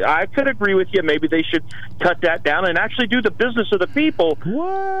 I could agree with you. Maybe they should cut that down and actually do the business of the people.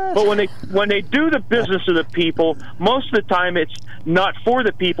 What? But when they do the business of the people, most of the time it's not for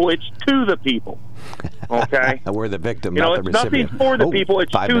the people; it's to the people. Okay, we're the victim, not the recipient. It's nothing for the people;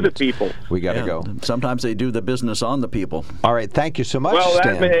 it's to the people. We got to go. Sometimes they do the business on the people. All right, thank you so much,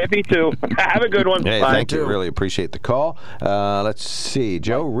 Stan. Well, me too. Have a good one. Hey, thank you. Really appreciate the call. Let's see,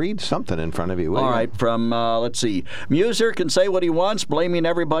 Joe, read something in front of you. All right, from let's see. Muser can say what he wants, blaming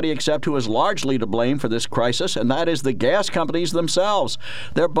everybody except who is largely to blame for this crisis, and that is the gas companies themselves.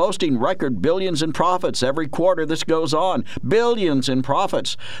 They're boasting record billions in profits every quarter this goes on. Billions in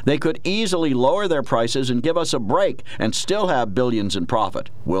profits. They could easily lower their prices and give us a break and still have billions in profit.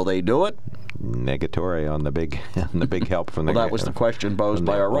 Will they do it? Negatory on the big help from the... Well, that was the question posed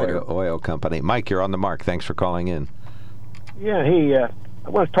by our writer. Oil company. Mike, you're on the mark. Thanks for calling in. Yeah, hey, I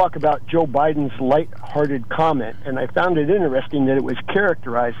want to talk about Joe Biden's light-hearted comment, and I found it interesting that it was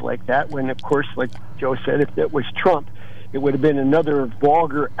characterized like that when, of course, like Joe said, if it was Trump, it would have been another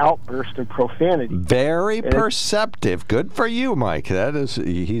vulgar outburst of profanity. Very perceptive. Good for you, Mike.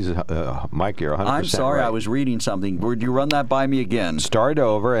 Mike, you're 100% I'm sorry, right. I was reading something. Would you run that by me again? Start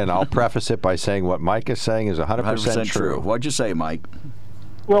over, and I'll preface it by saying what Mike is saying is 100% true. What'd you say, Mike?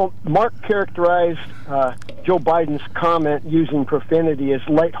 Well, Mark characterized Joe Biden's comment using profanity as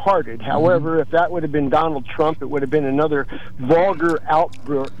lighthearted. However, if that would have been Donald Trump, it would have been another vulgar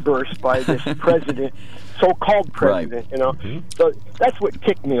outburst by this president, so-called president, you know. So that's what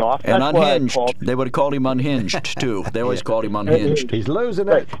ticked me off. And that's unhinged. They would have called him unhinged, too. They always called him unhinged. He's losing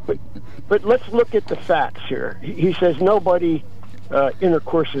it. But let's look at the facts here. He says nobody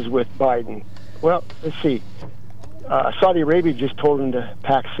intercourses with Biden. Well, let's see. Saudi Arabia just told him to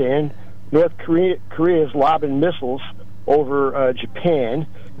pack sand. North Korea is lobbing missiles over Japan.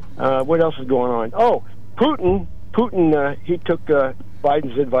 What else is going on? Oh, Putin, he took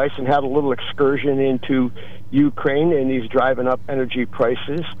Biden's advice and had a little excursion into Ukraine, and he's driving up energy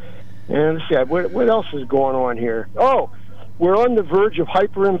prices. And let's see, what else is going on here? Oh, we're on the verge of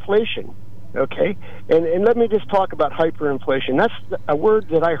hyperinflation. Okay, and let me just talk about hyperinflation. That's a word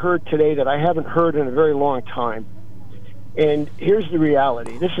that I heard today that I haven't heard in a very long time. And here's the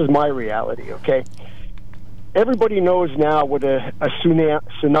reality. This is my reality, okay? Everybody knows now what a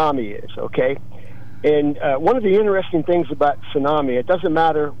tsunami is, okay? And one of the interesting things about tsunami, it doesn't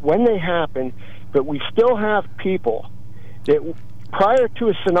matter when they happen, but we still have people that prior to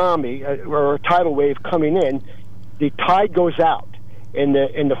a tsunami or a tidal wave coming in, the tide goes out and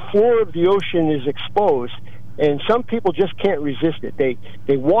the floor of the ocean is exposed, and some people just can't resist it.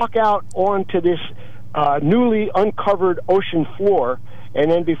 They walk out onto this newly uncovered ocean floor, and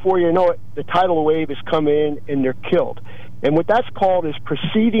then before you know it, the tidal wave has come in and they're killed. And what that's called is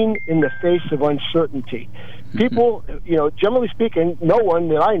proceeding in the face of uncertainty. People, you know, generally speaking, no one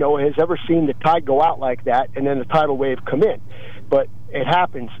that I know has ever seen the tide go out like that and then the tidal wave come in. But it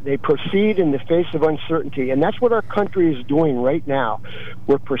happens. They proceed in the face of uncertainty, and that's what our country is doing right now.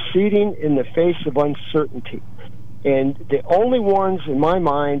 We're proceeding in the face of uncertainty. And the only ones, in my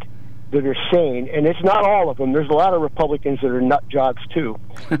mind, that are sane, and it's not all of them. There's a lot of Republicans that are nut jobs too.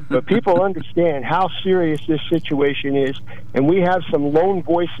 But people understand how serious this situation is, and we have some lone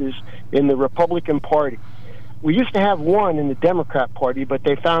voices in the Republican Party. We used to have one in the Democrat Party, but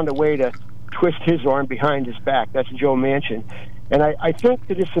they found a way to twist his arm behind his back. That's Joe Manchin. And I think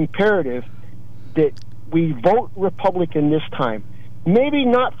that it's imperative that we vote Republican this time. Maybe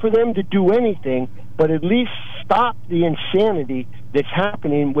not for them to do anything, but at least stop the insanity that's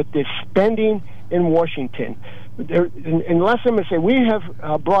happening with this spending in Washington. And last time I say, we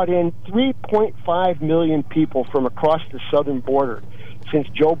have brought in 3.5 million people from across the southern border since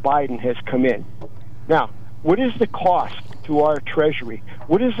Joe Biden has come in. Now, what is the cost to our Treasury?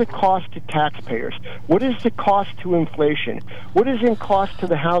 What is the cost to taxpayers? What is the cost to inflation? What is in cost to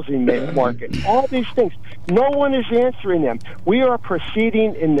the housing market? All these things. No one is answering them. We are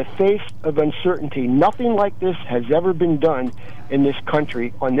proceeding in the face of uncertainty. Nothing like this has ever been done in this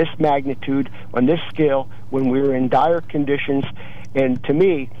country on this magnitude, on this scale, when we were in dire conditions. And to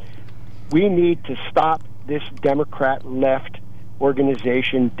me, we need to stop this Democrat left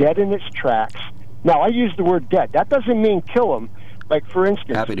organization dead in its tracks. Now, I use the word dead. That doesn't mean kill them. Like, for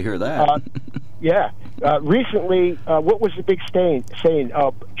instance... Happy to hear that. Recently, what was the big saying?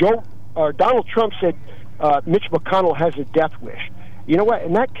 Donald Trump said Mitch McConnell has a death wish. You know what?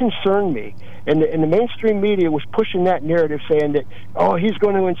 And that concerned me. And the mainstream media was pushing that narrative, saying that, he's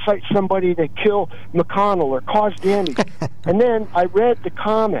going to incite somebody to kill McConnell or cause damage. And then I read the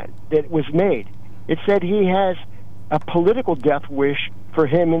comment that was made. It said he has a political death wish for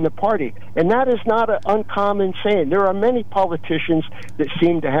him in the party. And that is not an uncommon saying. There are many politicians that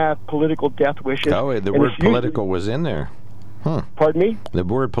seem to have political death wishes. Oh, the word political was in there. Pardon me? The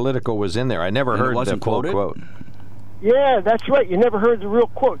word political was in there. I never heard the full quote. Yeah, that's right. You never heard the real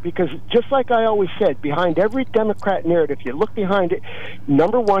quote, because just like I always said, behind every Democrat narrative, you look behind it,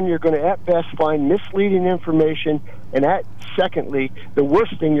 number one, you're going to at best find misleading information, and secondly, the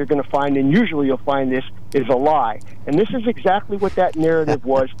worst thing you're going to find, and usually you'll find this, is a lie. And this is exactly what that narrative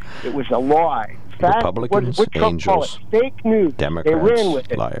was. It was a lie. Republicans, what Trump angels, called it, fake news. Democrats, they ran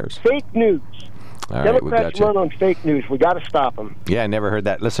with it. Liars. Fake news. All Democrats run on fake news. We got to stop them. Yeah, I never heard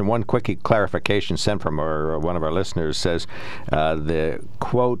that. Listen, one quick clarification sent from one of our listeners says the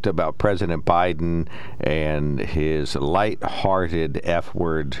quote about President Biden and his light-hearted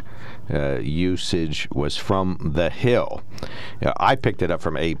F-word usage was from The Hill. I picked it up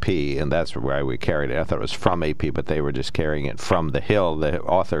from AP, and that's why we carried it. I thought it was from AP, but they were just carrying it from The Hill. The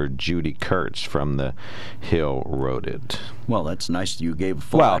author, Judy Kurtz from The Hill, wrote it. Well, that's nice. You gave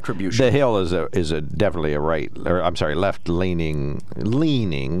full attribution. The Hill is a definitely a left-leaning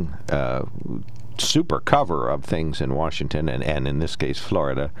super cover of things in Washington and in this case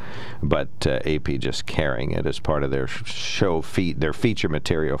Florida, but AP just carrying it as part of their their feature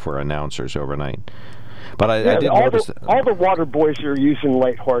material for announcers overnight. But I did notice that all the water boys are using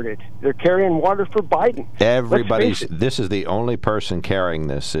lighthearted. They're carrying water for Biden. This is the only person carrying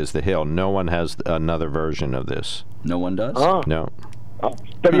this is the Hill. No one has another version of this. No one does? No.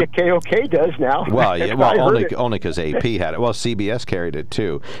 WKOK does now. Well, yeah, only because AP had it. Well, CBS carried it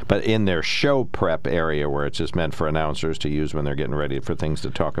too, but in their show prep area where it's just meant for announcers to use when they're getting ready for things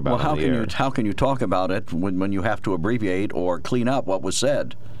to talk about. Well, how can you talk about it when you have to abbreviate or clean up what was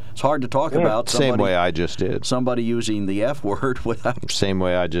said? It's hard to talk about. Same way I just did. Somebody using the F word without. Same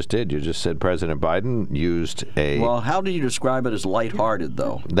way I just did. You just said President Biden used a. Well, how do you describe it as lighthearted,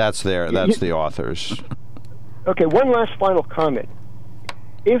 though? That's the authors. Okay, one last final comment.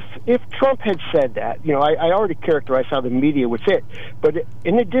 If Trump had said that, I already characterized how the media would say it, but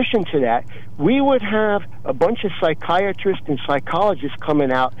in addition to that, we would have a bunch of psychiatrists and psychologists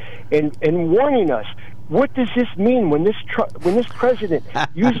coming out and warning us. What does this mean when this president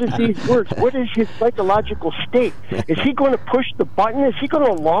uses these words? What is his psychological state? Is he going to push the button? Is he going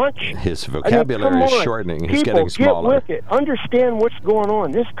to launch? His vocabulary is shortening. He's getting smaller. Get with it. Understand what's going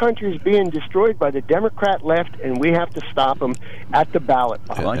on. This country is being destroyed by the Democrat left, and we have to stop them at the ballot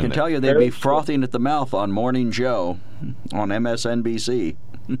box. Well, I can tell you they'd be frothing at the mouth on Morning Joe on MSNBC.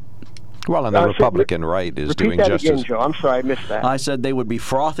 Well, and the Republican right is doing just as... Repeat that again, Joe. I'm sorry, I missed that. I said they would be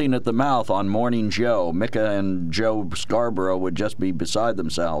frothing at the mouth on Morning Joe. Mika and Joe Scarborough would just be beside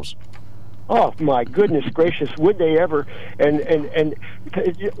themselves. Oh, my goodness gracious, would they ever? And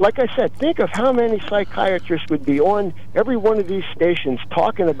like I said, think of how many psychiatrists would be on every one of these stations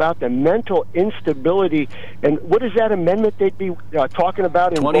talking about the mental instability. And what is that amendment they'd be talking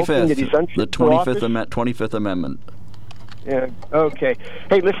about? 25th, that he's the 25th Amendment. Yeah. Okay.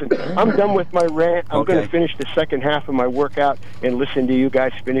 Hey, listen, I'm done with my rant. I'm going to finish the second half of my workout and listen to you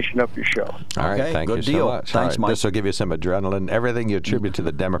guys finishing up your show. All right. Thank you so much. Thanks, Mike. This will give you some adrenaline. Everything you attribute to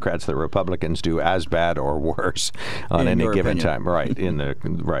the Democrats, the Republicans do as bad or worse on any given time. Right.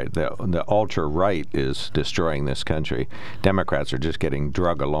 The ultra right is destroying this country. Democrats are just getting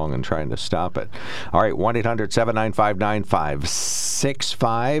drug along and trying to stop it. All right.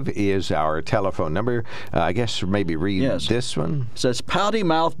 1-800-795-9565 is our telephone number. I guess maybe read this one. It says, Pouty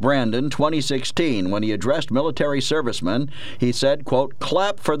Mouth Brandon, 2016, when he addressed military servicemen, he said, quote,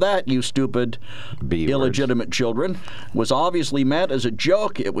 clap for that, you stupid illegitimate children, was obviously meant as a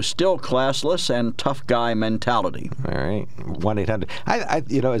joke. It was still classless and tough guy mentality. All right.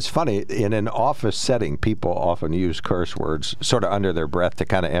 1-800. It's funny, in an office setting, people often use curse words sort of under their breath to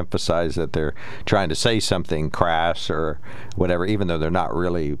kind of emphasize that they're trying to say something crass or whatever, even though they're not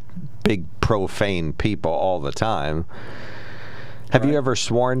really big profane people all the time. Have you ever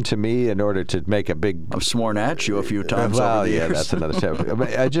sworn to me in order to make a big... I've sworn at you a few times over the years. That's another subject.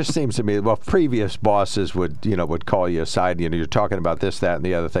 It just seems to me, previous bosses would call you aside, you're talking about this, that, and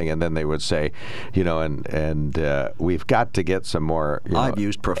the other thing, and then they would say, we've got to get some more, I've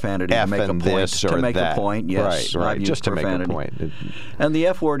used profanity to make a point. Yes. Right, just to make a point. And the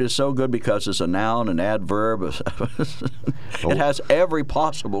F word is so good because it's a noun, an adverb. It has every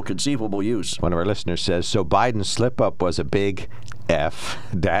possible conceivable use. One of our listeners says, so Biden's slip-up was a big...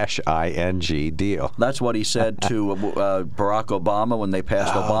 F-ing deal. That's what he said to Barack Obama when they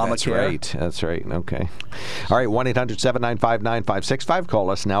passed Obamacare. That's right. Okay. All right, 1-800-795-9565. Call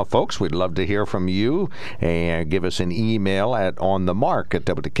us now, folks. We'd love to hear from you. And give us an email at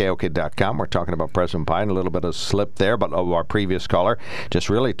onthemark@wkok.com. We're talking about President Biden. A little bit of slip there, but our previous caller just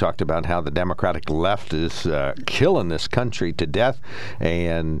really talked about how the Democratic left is killing this country to death.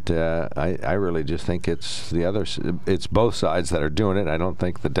 And I really just think it's both sides that are doing it. I don't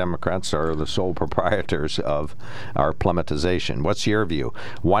think the Democrats are the sole proprietors of our plummetization. What's your view?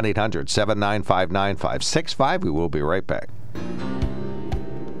 1-800-795-9565. We will be right back.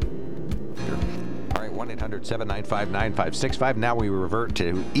 All right, 1-800-795-9565. Now we revert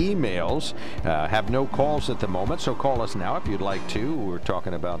to emails. Have no calls at the moment, so call us now if you'd like to. We're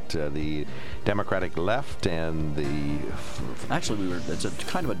talking about the Democratic left and the... Actually, it's a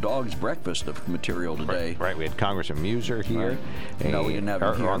kind of a dog's breakfast of material today. Right. We had Congressman Muser here. Right. No, we didn't have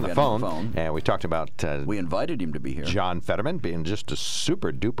him here. On the phone. And we talked about... we invited him to be here. John Fetterman being just a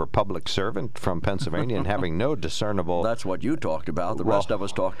super-duper public servant from Pennsylvania and having no discernible... That's what you talked about. The rest of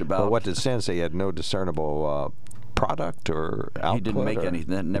us talked about... Well, what did Stan say? He had no discernible... product or output? He didn't make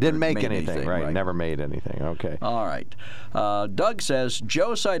anything. Didn't make anything, right? Never made anything. Okay. All right. Doug says,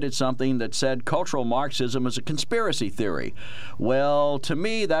 Joe cited something that said cultural Marxism is a conspiracy theory. Well, to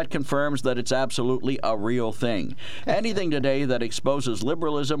me, that confirms that it's absolutely a real thing. Anything today that exposes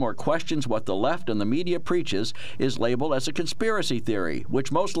liberalism or questions what the left and the media preaches is labeled as a conspiracy theory,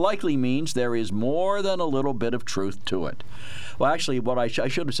 which most likely means there is more than a little bit of truth to it. Well, actually, what I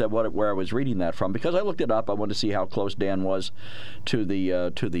should have said where I was reading that from, because I looked it up. I wanted to see how close Dan was to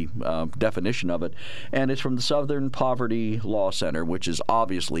the definition of it, and it's from the Southern Poverty Law Center, which is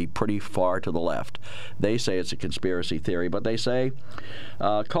obviously pretty far to the left. They say it's a conspiracy theory, but they say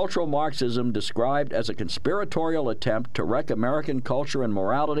cultural Marxism, described as a conspiratorial attempt to wreck American culture and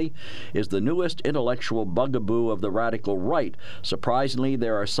morality, is the newest intellectual bugaboo of the radical right. Surprisingly,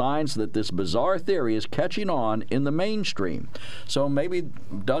 there are signs that this bizarre theory is catching on in the mainstream. So maybe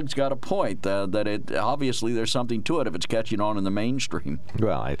Doug's got a point that it obviously there's something to it if it's catching on in the mainstream.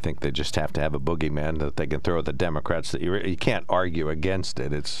 Well, I think they just have to have a boogeyman that they can throw at the Democrats. That you can't argue against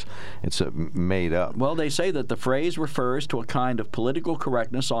it. It's made up. Well, they say that the phrase refers to a kind of political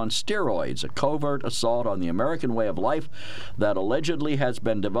correctness on steroids, a covert assault on the American way of life that allegedly has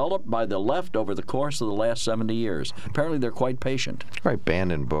been developed by the left over the course of the last 70 years. Apparently, they're quite patient. Right,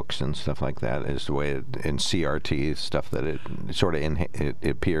 banning books and stuff like that is the way in CRT stuff that it sort of it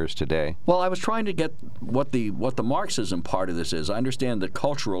appears today. Well, I was trying to get what the Marxism part of this is. I understand the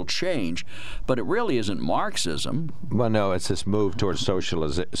cultural change, but it really isn't Marxism. Well, no, it's this move towards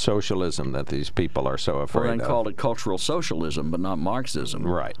socialism that these people are so afraid of. Well, then call it cultural socialism, but not Marxism.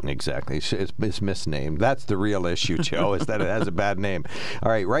 Right, exactly. It's misnamed. That's the real issue, Joe, is that it has a bad name.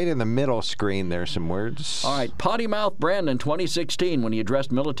 All right, right in the middle screen, there's some words. All right, Potty Mouth Brandon, 2016, when he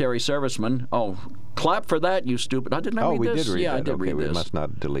addressed military servicemen. Oh, clap for that, you stupid. Did I read this? Did read yeah, that. I did read this. We must not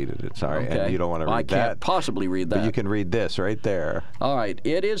have deleted it. Sorry. Okay. And you don't want to read that. I can't possibly read that. But you can read this right there. All right.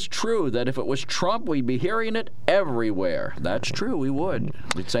 It is true that if it was Trump, we'd be hearing it everywhere. That's true. We would.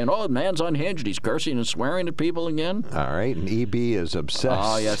 We'd say, oh, the man's unhinged. He's cursing and swearing at people again. All right. And EB is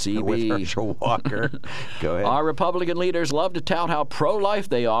obsessed with Herschel Walker. Go ahead. Our Republican leaders love to tout how pro-life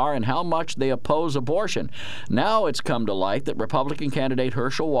they are and how much they oppose abortion. Now it's come to light that Republican candidate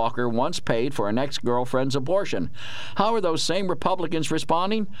Herschel Walker once paid for an ex-girlfriend's abortion. How are those same Republicans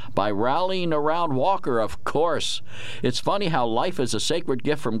responding? By rallying around Walker, of course. It's funny how life is a sacred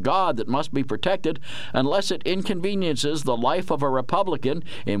gift from God that must be protected unless it inconveniences the life of a Republican,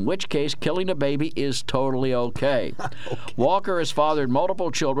 in which case killing a baby is totally okay. Walker has fathered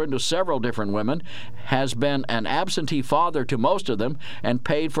multiple children to several different women, has been an absentee father to most of them, and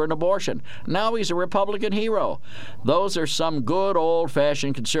paid for an abortion. Now he's a Republican hero. Those are some good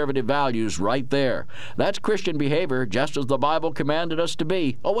old-fashioned conservative values right there. That's Christian behavior, just as the Bible commanded us to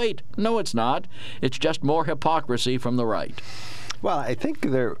be. Oh, wait, no, it's not. It's just more hypocrisy from the right. Well, I think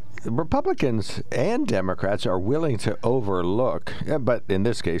Republicans and Democrats are willing to overlook, but in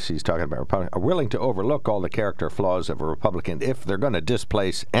this case he's talking about Republicans, are willing to overlook all the character flaws of a Republican if they're going to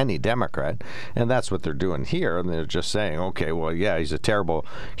displace any Democrat, and that's what they're doing here. And they're just saying, okay, well, yeah, he's a terrible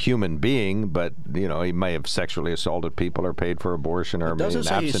human being, but he may have sexually assaulted people or paid for abortion or made an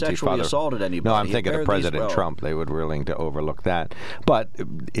absentee he sexually father. Assaulted anybody. No, I'm thinking of President Trump. They would be willing to overlook that, but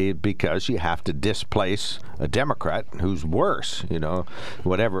because you have to displace a Democrat who's worse,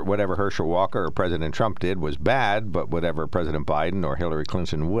 whatever Herschel Walker or President Trump did was bad, but whatever President Biden or Hillary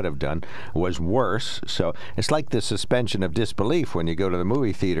Clinton would have done was worse. So it's like the suspension of disbelief when you go to the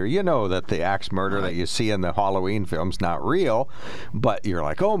movie theater. You know that the axe murder that you see in the Halloween film's not real, but you're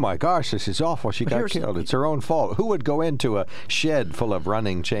like, oh my gosh, this is awful. She got killed. It's her own fault. Who would go into a shed full of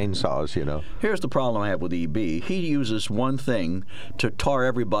running chainsaws, Here's the problem I have with EB. He uses one thing to tar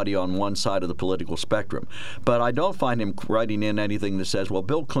everybody on one side of the political spectrum. But I don't find him writing in anything that says, well,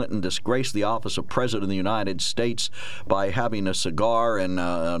 Bill Clinton disgraced the office of President of the United States by having a cigar and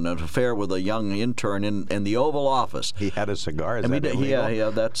an affair with a young intern in the Oval Office. He had a cigar? Is that illegal? Yeah,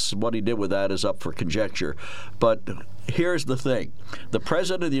 that's what he did with that is up for conjecture. But here's the thing. The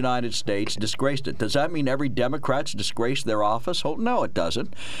President of the United States disgraced it. Does that mean every Democrat's disgraced their office? Oh, no, it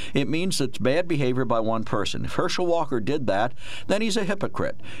doesn't. It means it's bad behavior by one person. If Herschel Walker did that, then he's a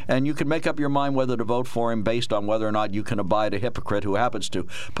hypocrite. And you can make up your mind whether to vote for him based on whether or not you can abide a hypocrite who happens to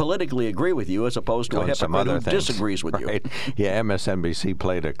politically agree with you as opposed to a hypocrite who disagrees with you. Yeah, MSNBC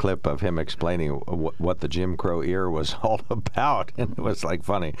played a clip of him explaining what the Jim Crow era was all about, and it was like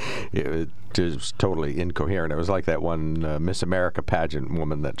funny. Just totally incoherent. It was like that one Miss America pageant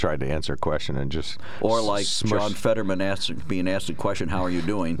woman that tried to answer a question and just or like John Fetterman being asked a question, "How are you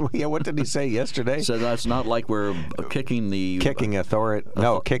doing?" Yeah, what did he say yesterday? So that's not like we're kicking the authority.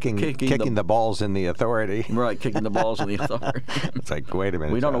 No, kicking the balls in the authority. Right, kicking the balls in the authority. It's like, wait a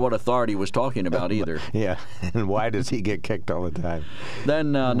minute. We don't know what authority was talking about either. Yeah, and why does he get kicked all the time?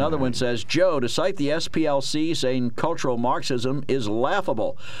 Then another one says, Joe, to cite the SPLC saying cultural Marxism is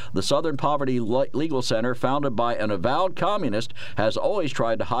laughable. The Southern Poverty Legal Center, founded by an avowed communist, has always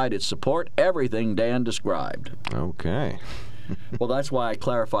tried to hide its support. Everything Dan described. Okay. Well, that's why I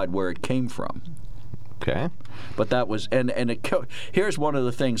clarified where it came from. Okay. But that was, here's one of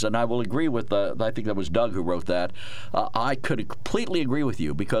the things, and I will agree with, I think that was Doug who wrote that. I could completely agree with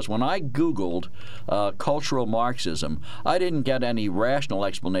you, because when I Googled cultural Marxism, I didn't get any rational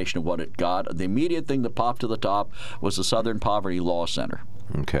explanation of what it got. The immediate thing that popped to the top was the Southern Poverty Law Center.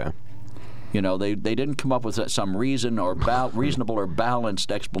 Okay. You know, they didn't come up with some reasonable or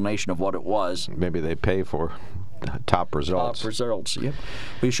balanced explanation of what it was. Maybe they pay for top results. Top results, yep.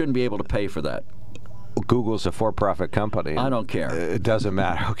 But you shouldn't be able to pay for that. Google's a for-profit company. I don't care. It doesn't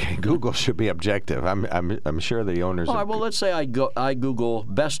matter. Okay, Google should be objective. I'm sure the owners. All right, well, let's say I Google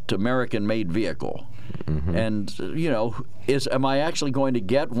best American-made vehicle, and am I actually going to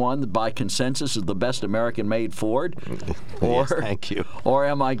get one by consensus is the best American-made Ford? Yes, thank you. Or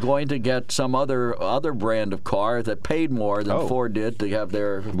am I going to get some other brand of car that paid more than Ford did to have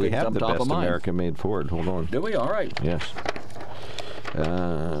their we have come the top best of mind? American-made Ford. Hold on. Do we? All right. Yes.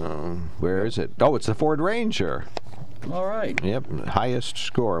 Where is it? Oh, it's the Ford Ranger. All right. Yep, highest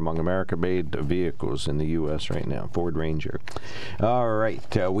score among American-made vehicles in the U.S. right now, Ford Ranger. All right,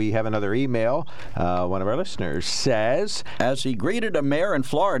 we have another email. One of our listeners says, as he greeted a mayor in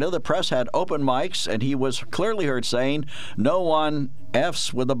Florida, the press had open mics, and he was clearly heard saying, "No one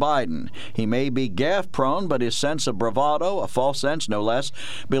F's with the Biden. He may be gaffe-prone, but his sense of bravado, a false sense no less,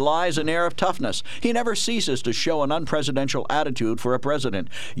 belies an air of toughness. He never ceases to show an unpresidential attitude for a president.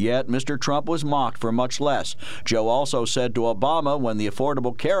 Yet Mr. Trump was mocked for much less." Joe also said to Obama when the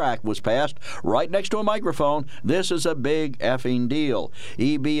Affordable Care Act was passed, right next to a microphone, "This is a big effing deal."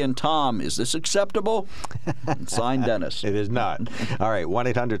 E.B. and Tom, is this acceptable? Signed, Dennis. It is not. All right,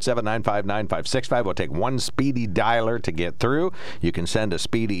 1-800-795-9565. We'll take one speedy dialer to get through. You can send a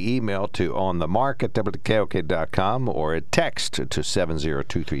speedy email to onthemark@wkok.com or a text to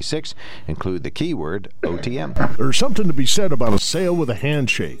 70236. Include the keyword OTM. There's something to be said about a sale with a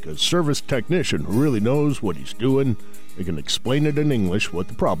handshake, a service technician who really knows what he's doing. They can explain it in English what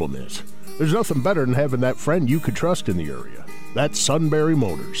the problem is. There's nothing better than having that friend you could trust in the area. That's Sunbury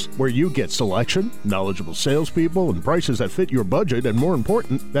Motors, where you get selection, knowledgeable salespeople, and prices that fit your budget, and more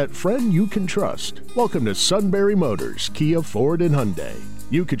important, that friend you can trust. Welcome to Sunbury Motors, Kia, Ford, and Hyundai.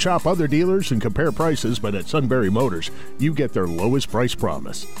 You could shop other dealers and compare prices, but at Sunbury Motors, you get their lowest price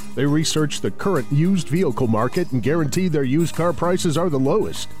promise. They research the current used vehicle market and guarantee their used car prices are the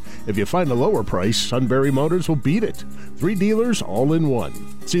lowest. If you find a lower price, Sunbury Motors will beat it. 3 dealers all in one.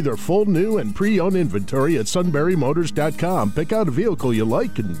 See their full new and pre-owned inventory at sunburymotors.com. Pick out a vehicle you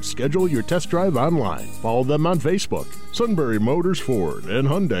like and schedule your test drive online. Follow them on Facebook. Sunbury Motors Ford and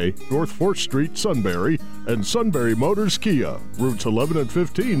Hyundai, North 4th Street, Sunbury, and Sunbury Motors Kia, routes 11 and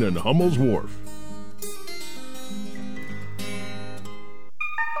 15 in Hummel's Wharf.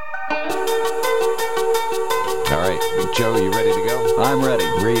 All right, Joe, you ready to go? I'm ready.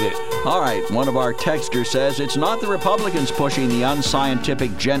 Read it. All right, one of our texters says, it's not the Republicans pushing the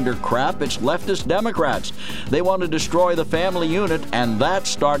unscientific gender crap, it's leftist Democrats. They want to destroy the family unit, and that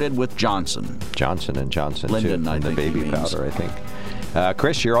started with Johnson. Johnson & Johnson, Linden, too, I and think the baby powder, I think.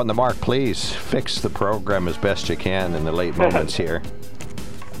 Chris, you're on the mark. Please fix the program as best you can in the late moments here.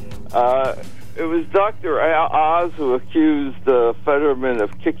 It was Dr. Oz who accused Fetterman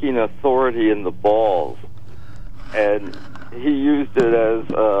of kicking authority in the balls. And he used it as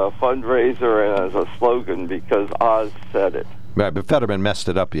a fundraiser and as a slogan because Oz said it. Right, but Fetterman messed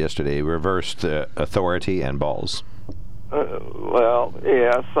it up yesterday. He reversed authority and balls. Well,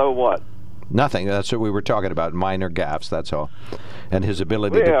 yeah, so what? Nothing. That's what we were talking about. Minor gaffes, that's all. And his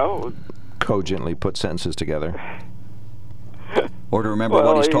ability to cogently put sentences together. Or to remember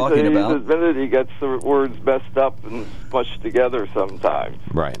what he's talking about. He's admitted he gets the words messed up and smushed together sometimes.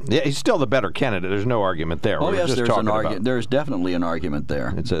 Right. Yeah, he's still the better candidate. There's no argument there. Oh, yes, there's an argument. There's definitely an argument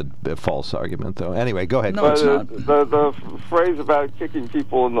there. It's a false argument, though. Anyway, go ahead. No, it's not. The phrase about kicking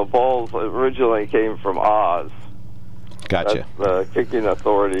people in the balls originally came from Oz. Gotcha. That's kicking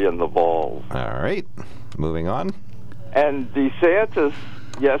authority in the balls. All right. Moving on. And DeSantis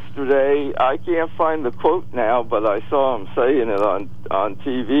yesterday. I can't find the quote now, but I saw him saying it on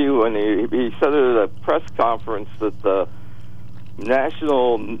TV when he said it at a press conference that the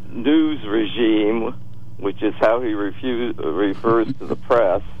national news regime, which is how he refers to the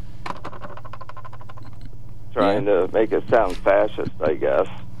press, trying to make it sound fascist, I guess,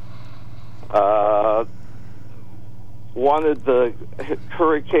 wanted the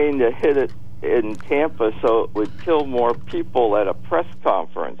hurricane to hit it in Tampa so it would kill more people at a press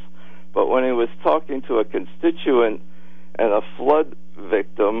conference. But when he was talking to a constituent and a flood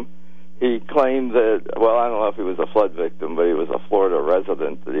victim, he claimed that, well, I don't know if he was a flood victim, but he was a Florida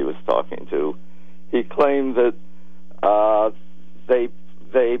resident that he was talking to. He claimed that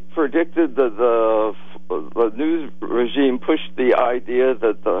they predicted that the news regime pushed the idea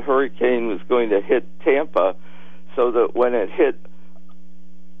that the hurricane was going to hit Tampa so that when it hit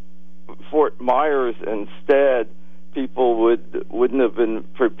Fort Myers instead, people wouldn't have been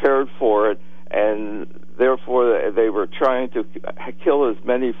prepared for it, and therefore they were trying to kill as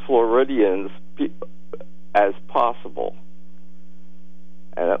many Floridians as possible.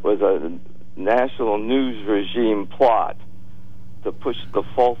 And it was a national news regime plot to push the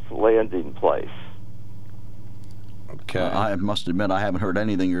false landing place. Okay. I must admit I haven't heard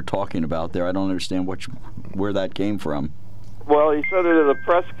anything you're talking about there. I don't understand where that came from. Well, he said it at a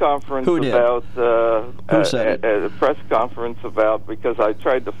press conference. Who did? About Who said it? At a press conference about, because I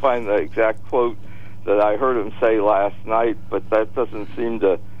tried to find the exact quote that I heard him say last night, but that doesn't seem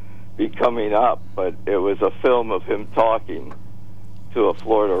to be coming up. But it was a film of him talking to a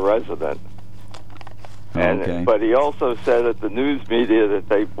Florida resident. And, but he also said at the news media that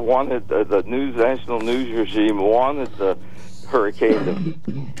they wanted the national news regime wanted the hurricane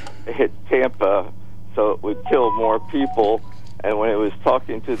to hit Tampa so it would kill more people. And when he was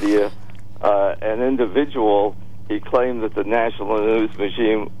talking to an individual, he claimed that the national news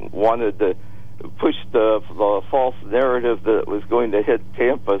regime wanted to push the false narrative that it was going to hit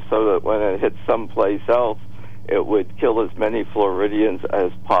Tampa so that when it hit someplace else, it would kill as many Floridians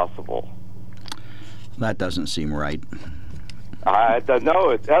as possible. That doesn't seem right. No,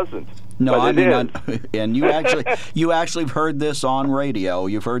 it doesn't. No, but I mean, and you actually heard this on radio.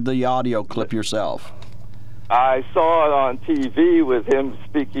 You've heard the audio clip yourself. I saw it on TV with him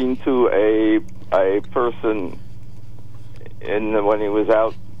speaking to a person when he was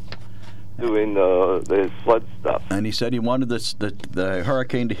out doing his flood stuff. And he said he wanted the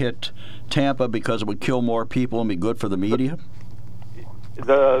hurricane to hit Tampa because it would kill more people and be good for the media?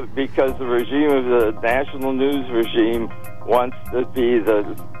 Because the regime of the national news regime wants to be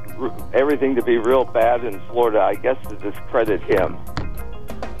everything to be real bad in Florida, I guess, to discredit him.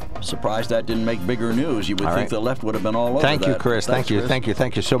 Surprised that didn't make bigger news. You would think the left would have been all over that. Thank you, Chris. Thank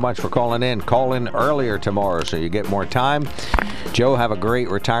you so much for calling in. Call in earlier tomorrow so you get more time. Joe, have a great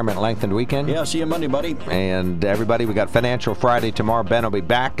retirement-lengthened weekend. Yeah, see you Monday, buddy. And everybody, we got Financial Friday tomorrow. Ben will be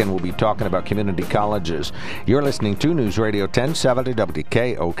back, and we'll be talking about community colleges. You're listening to News Radio 1070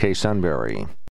 WKOK Sunbury.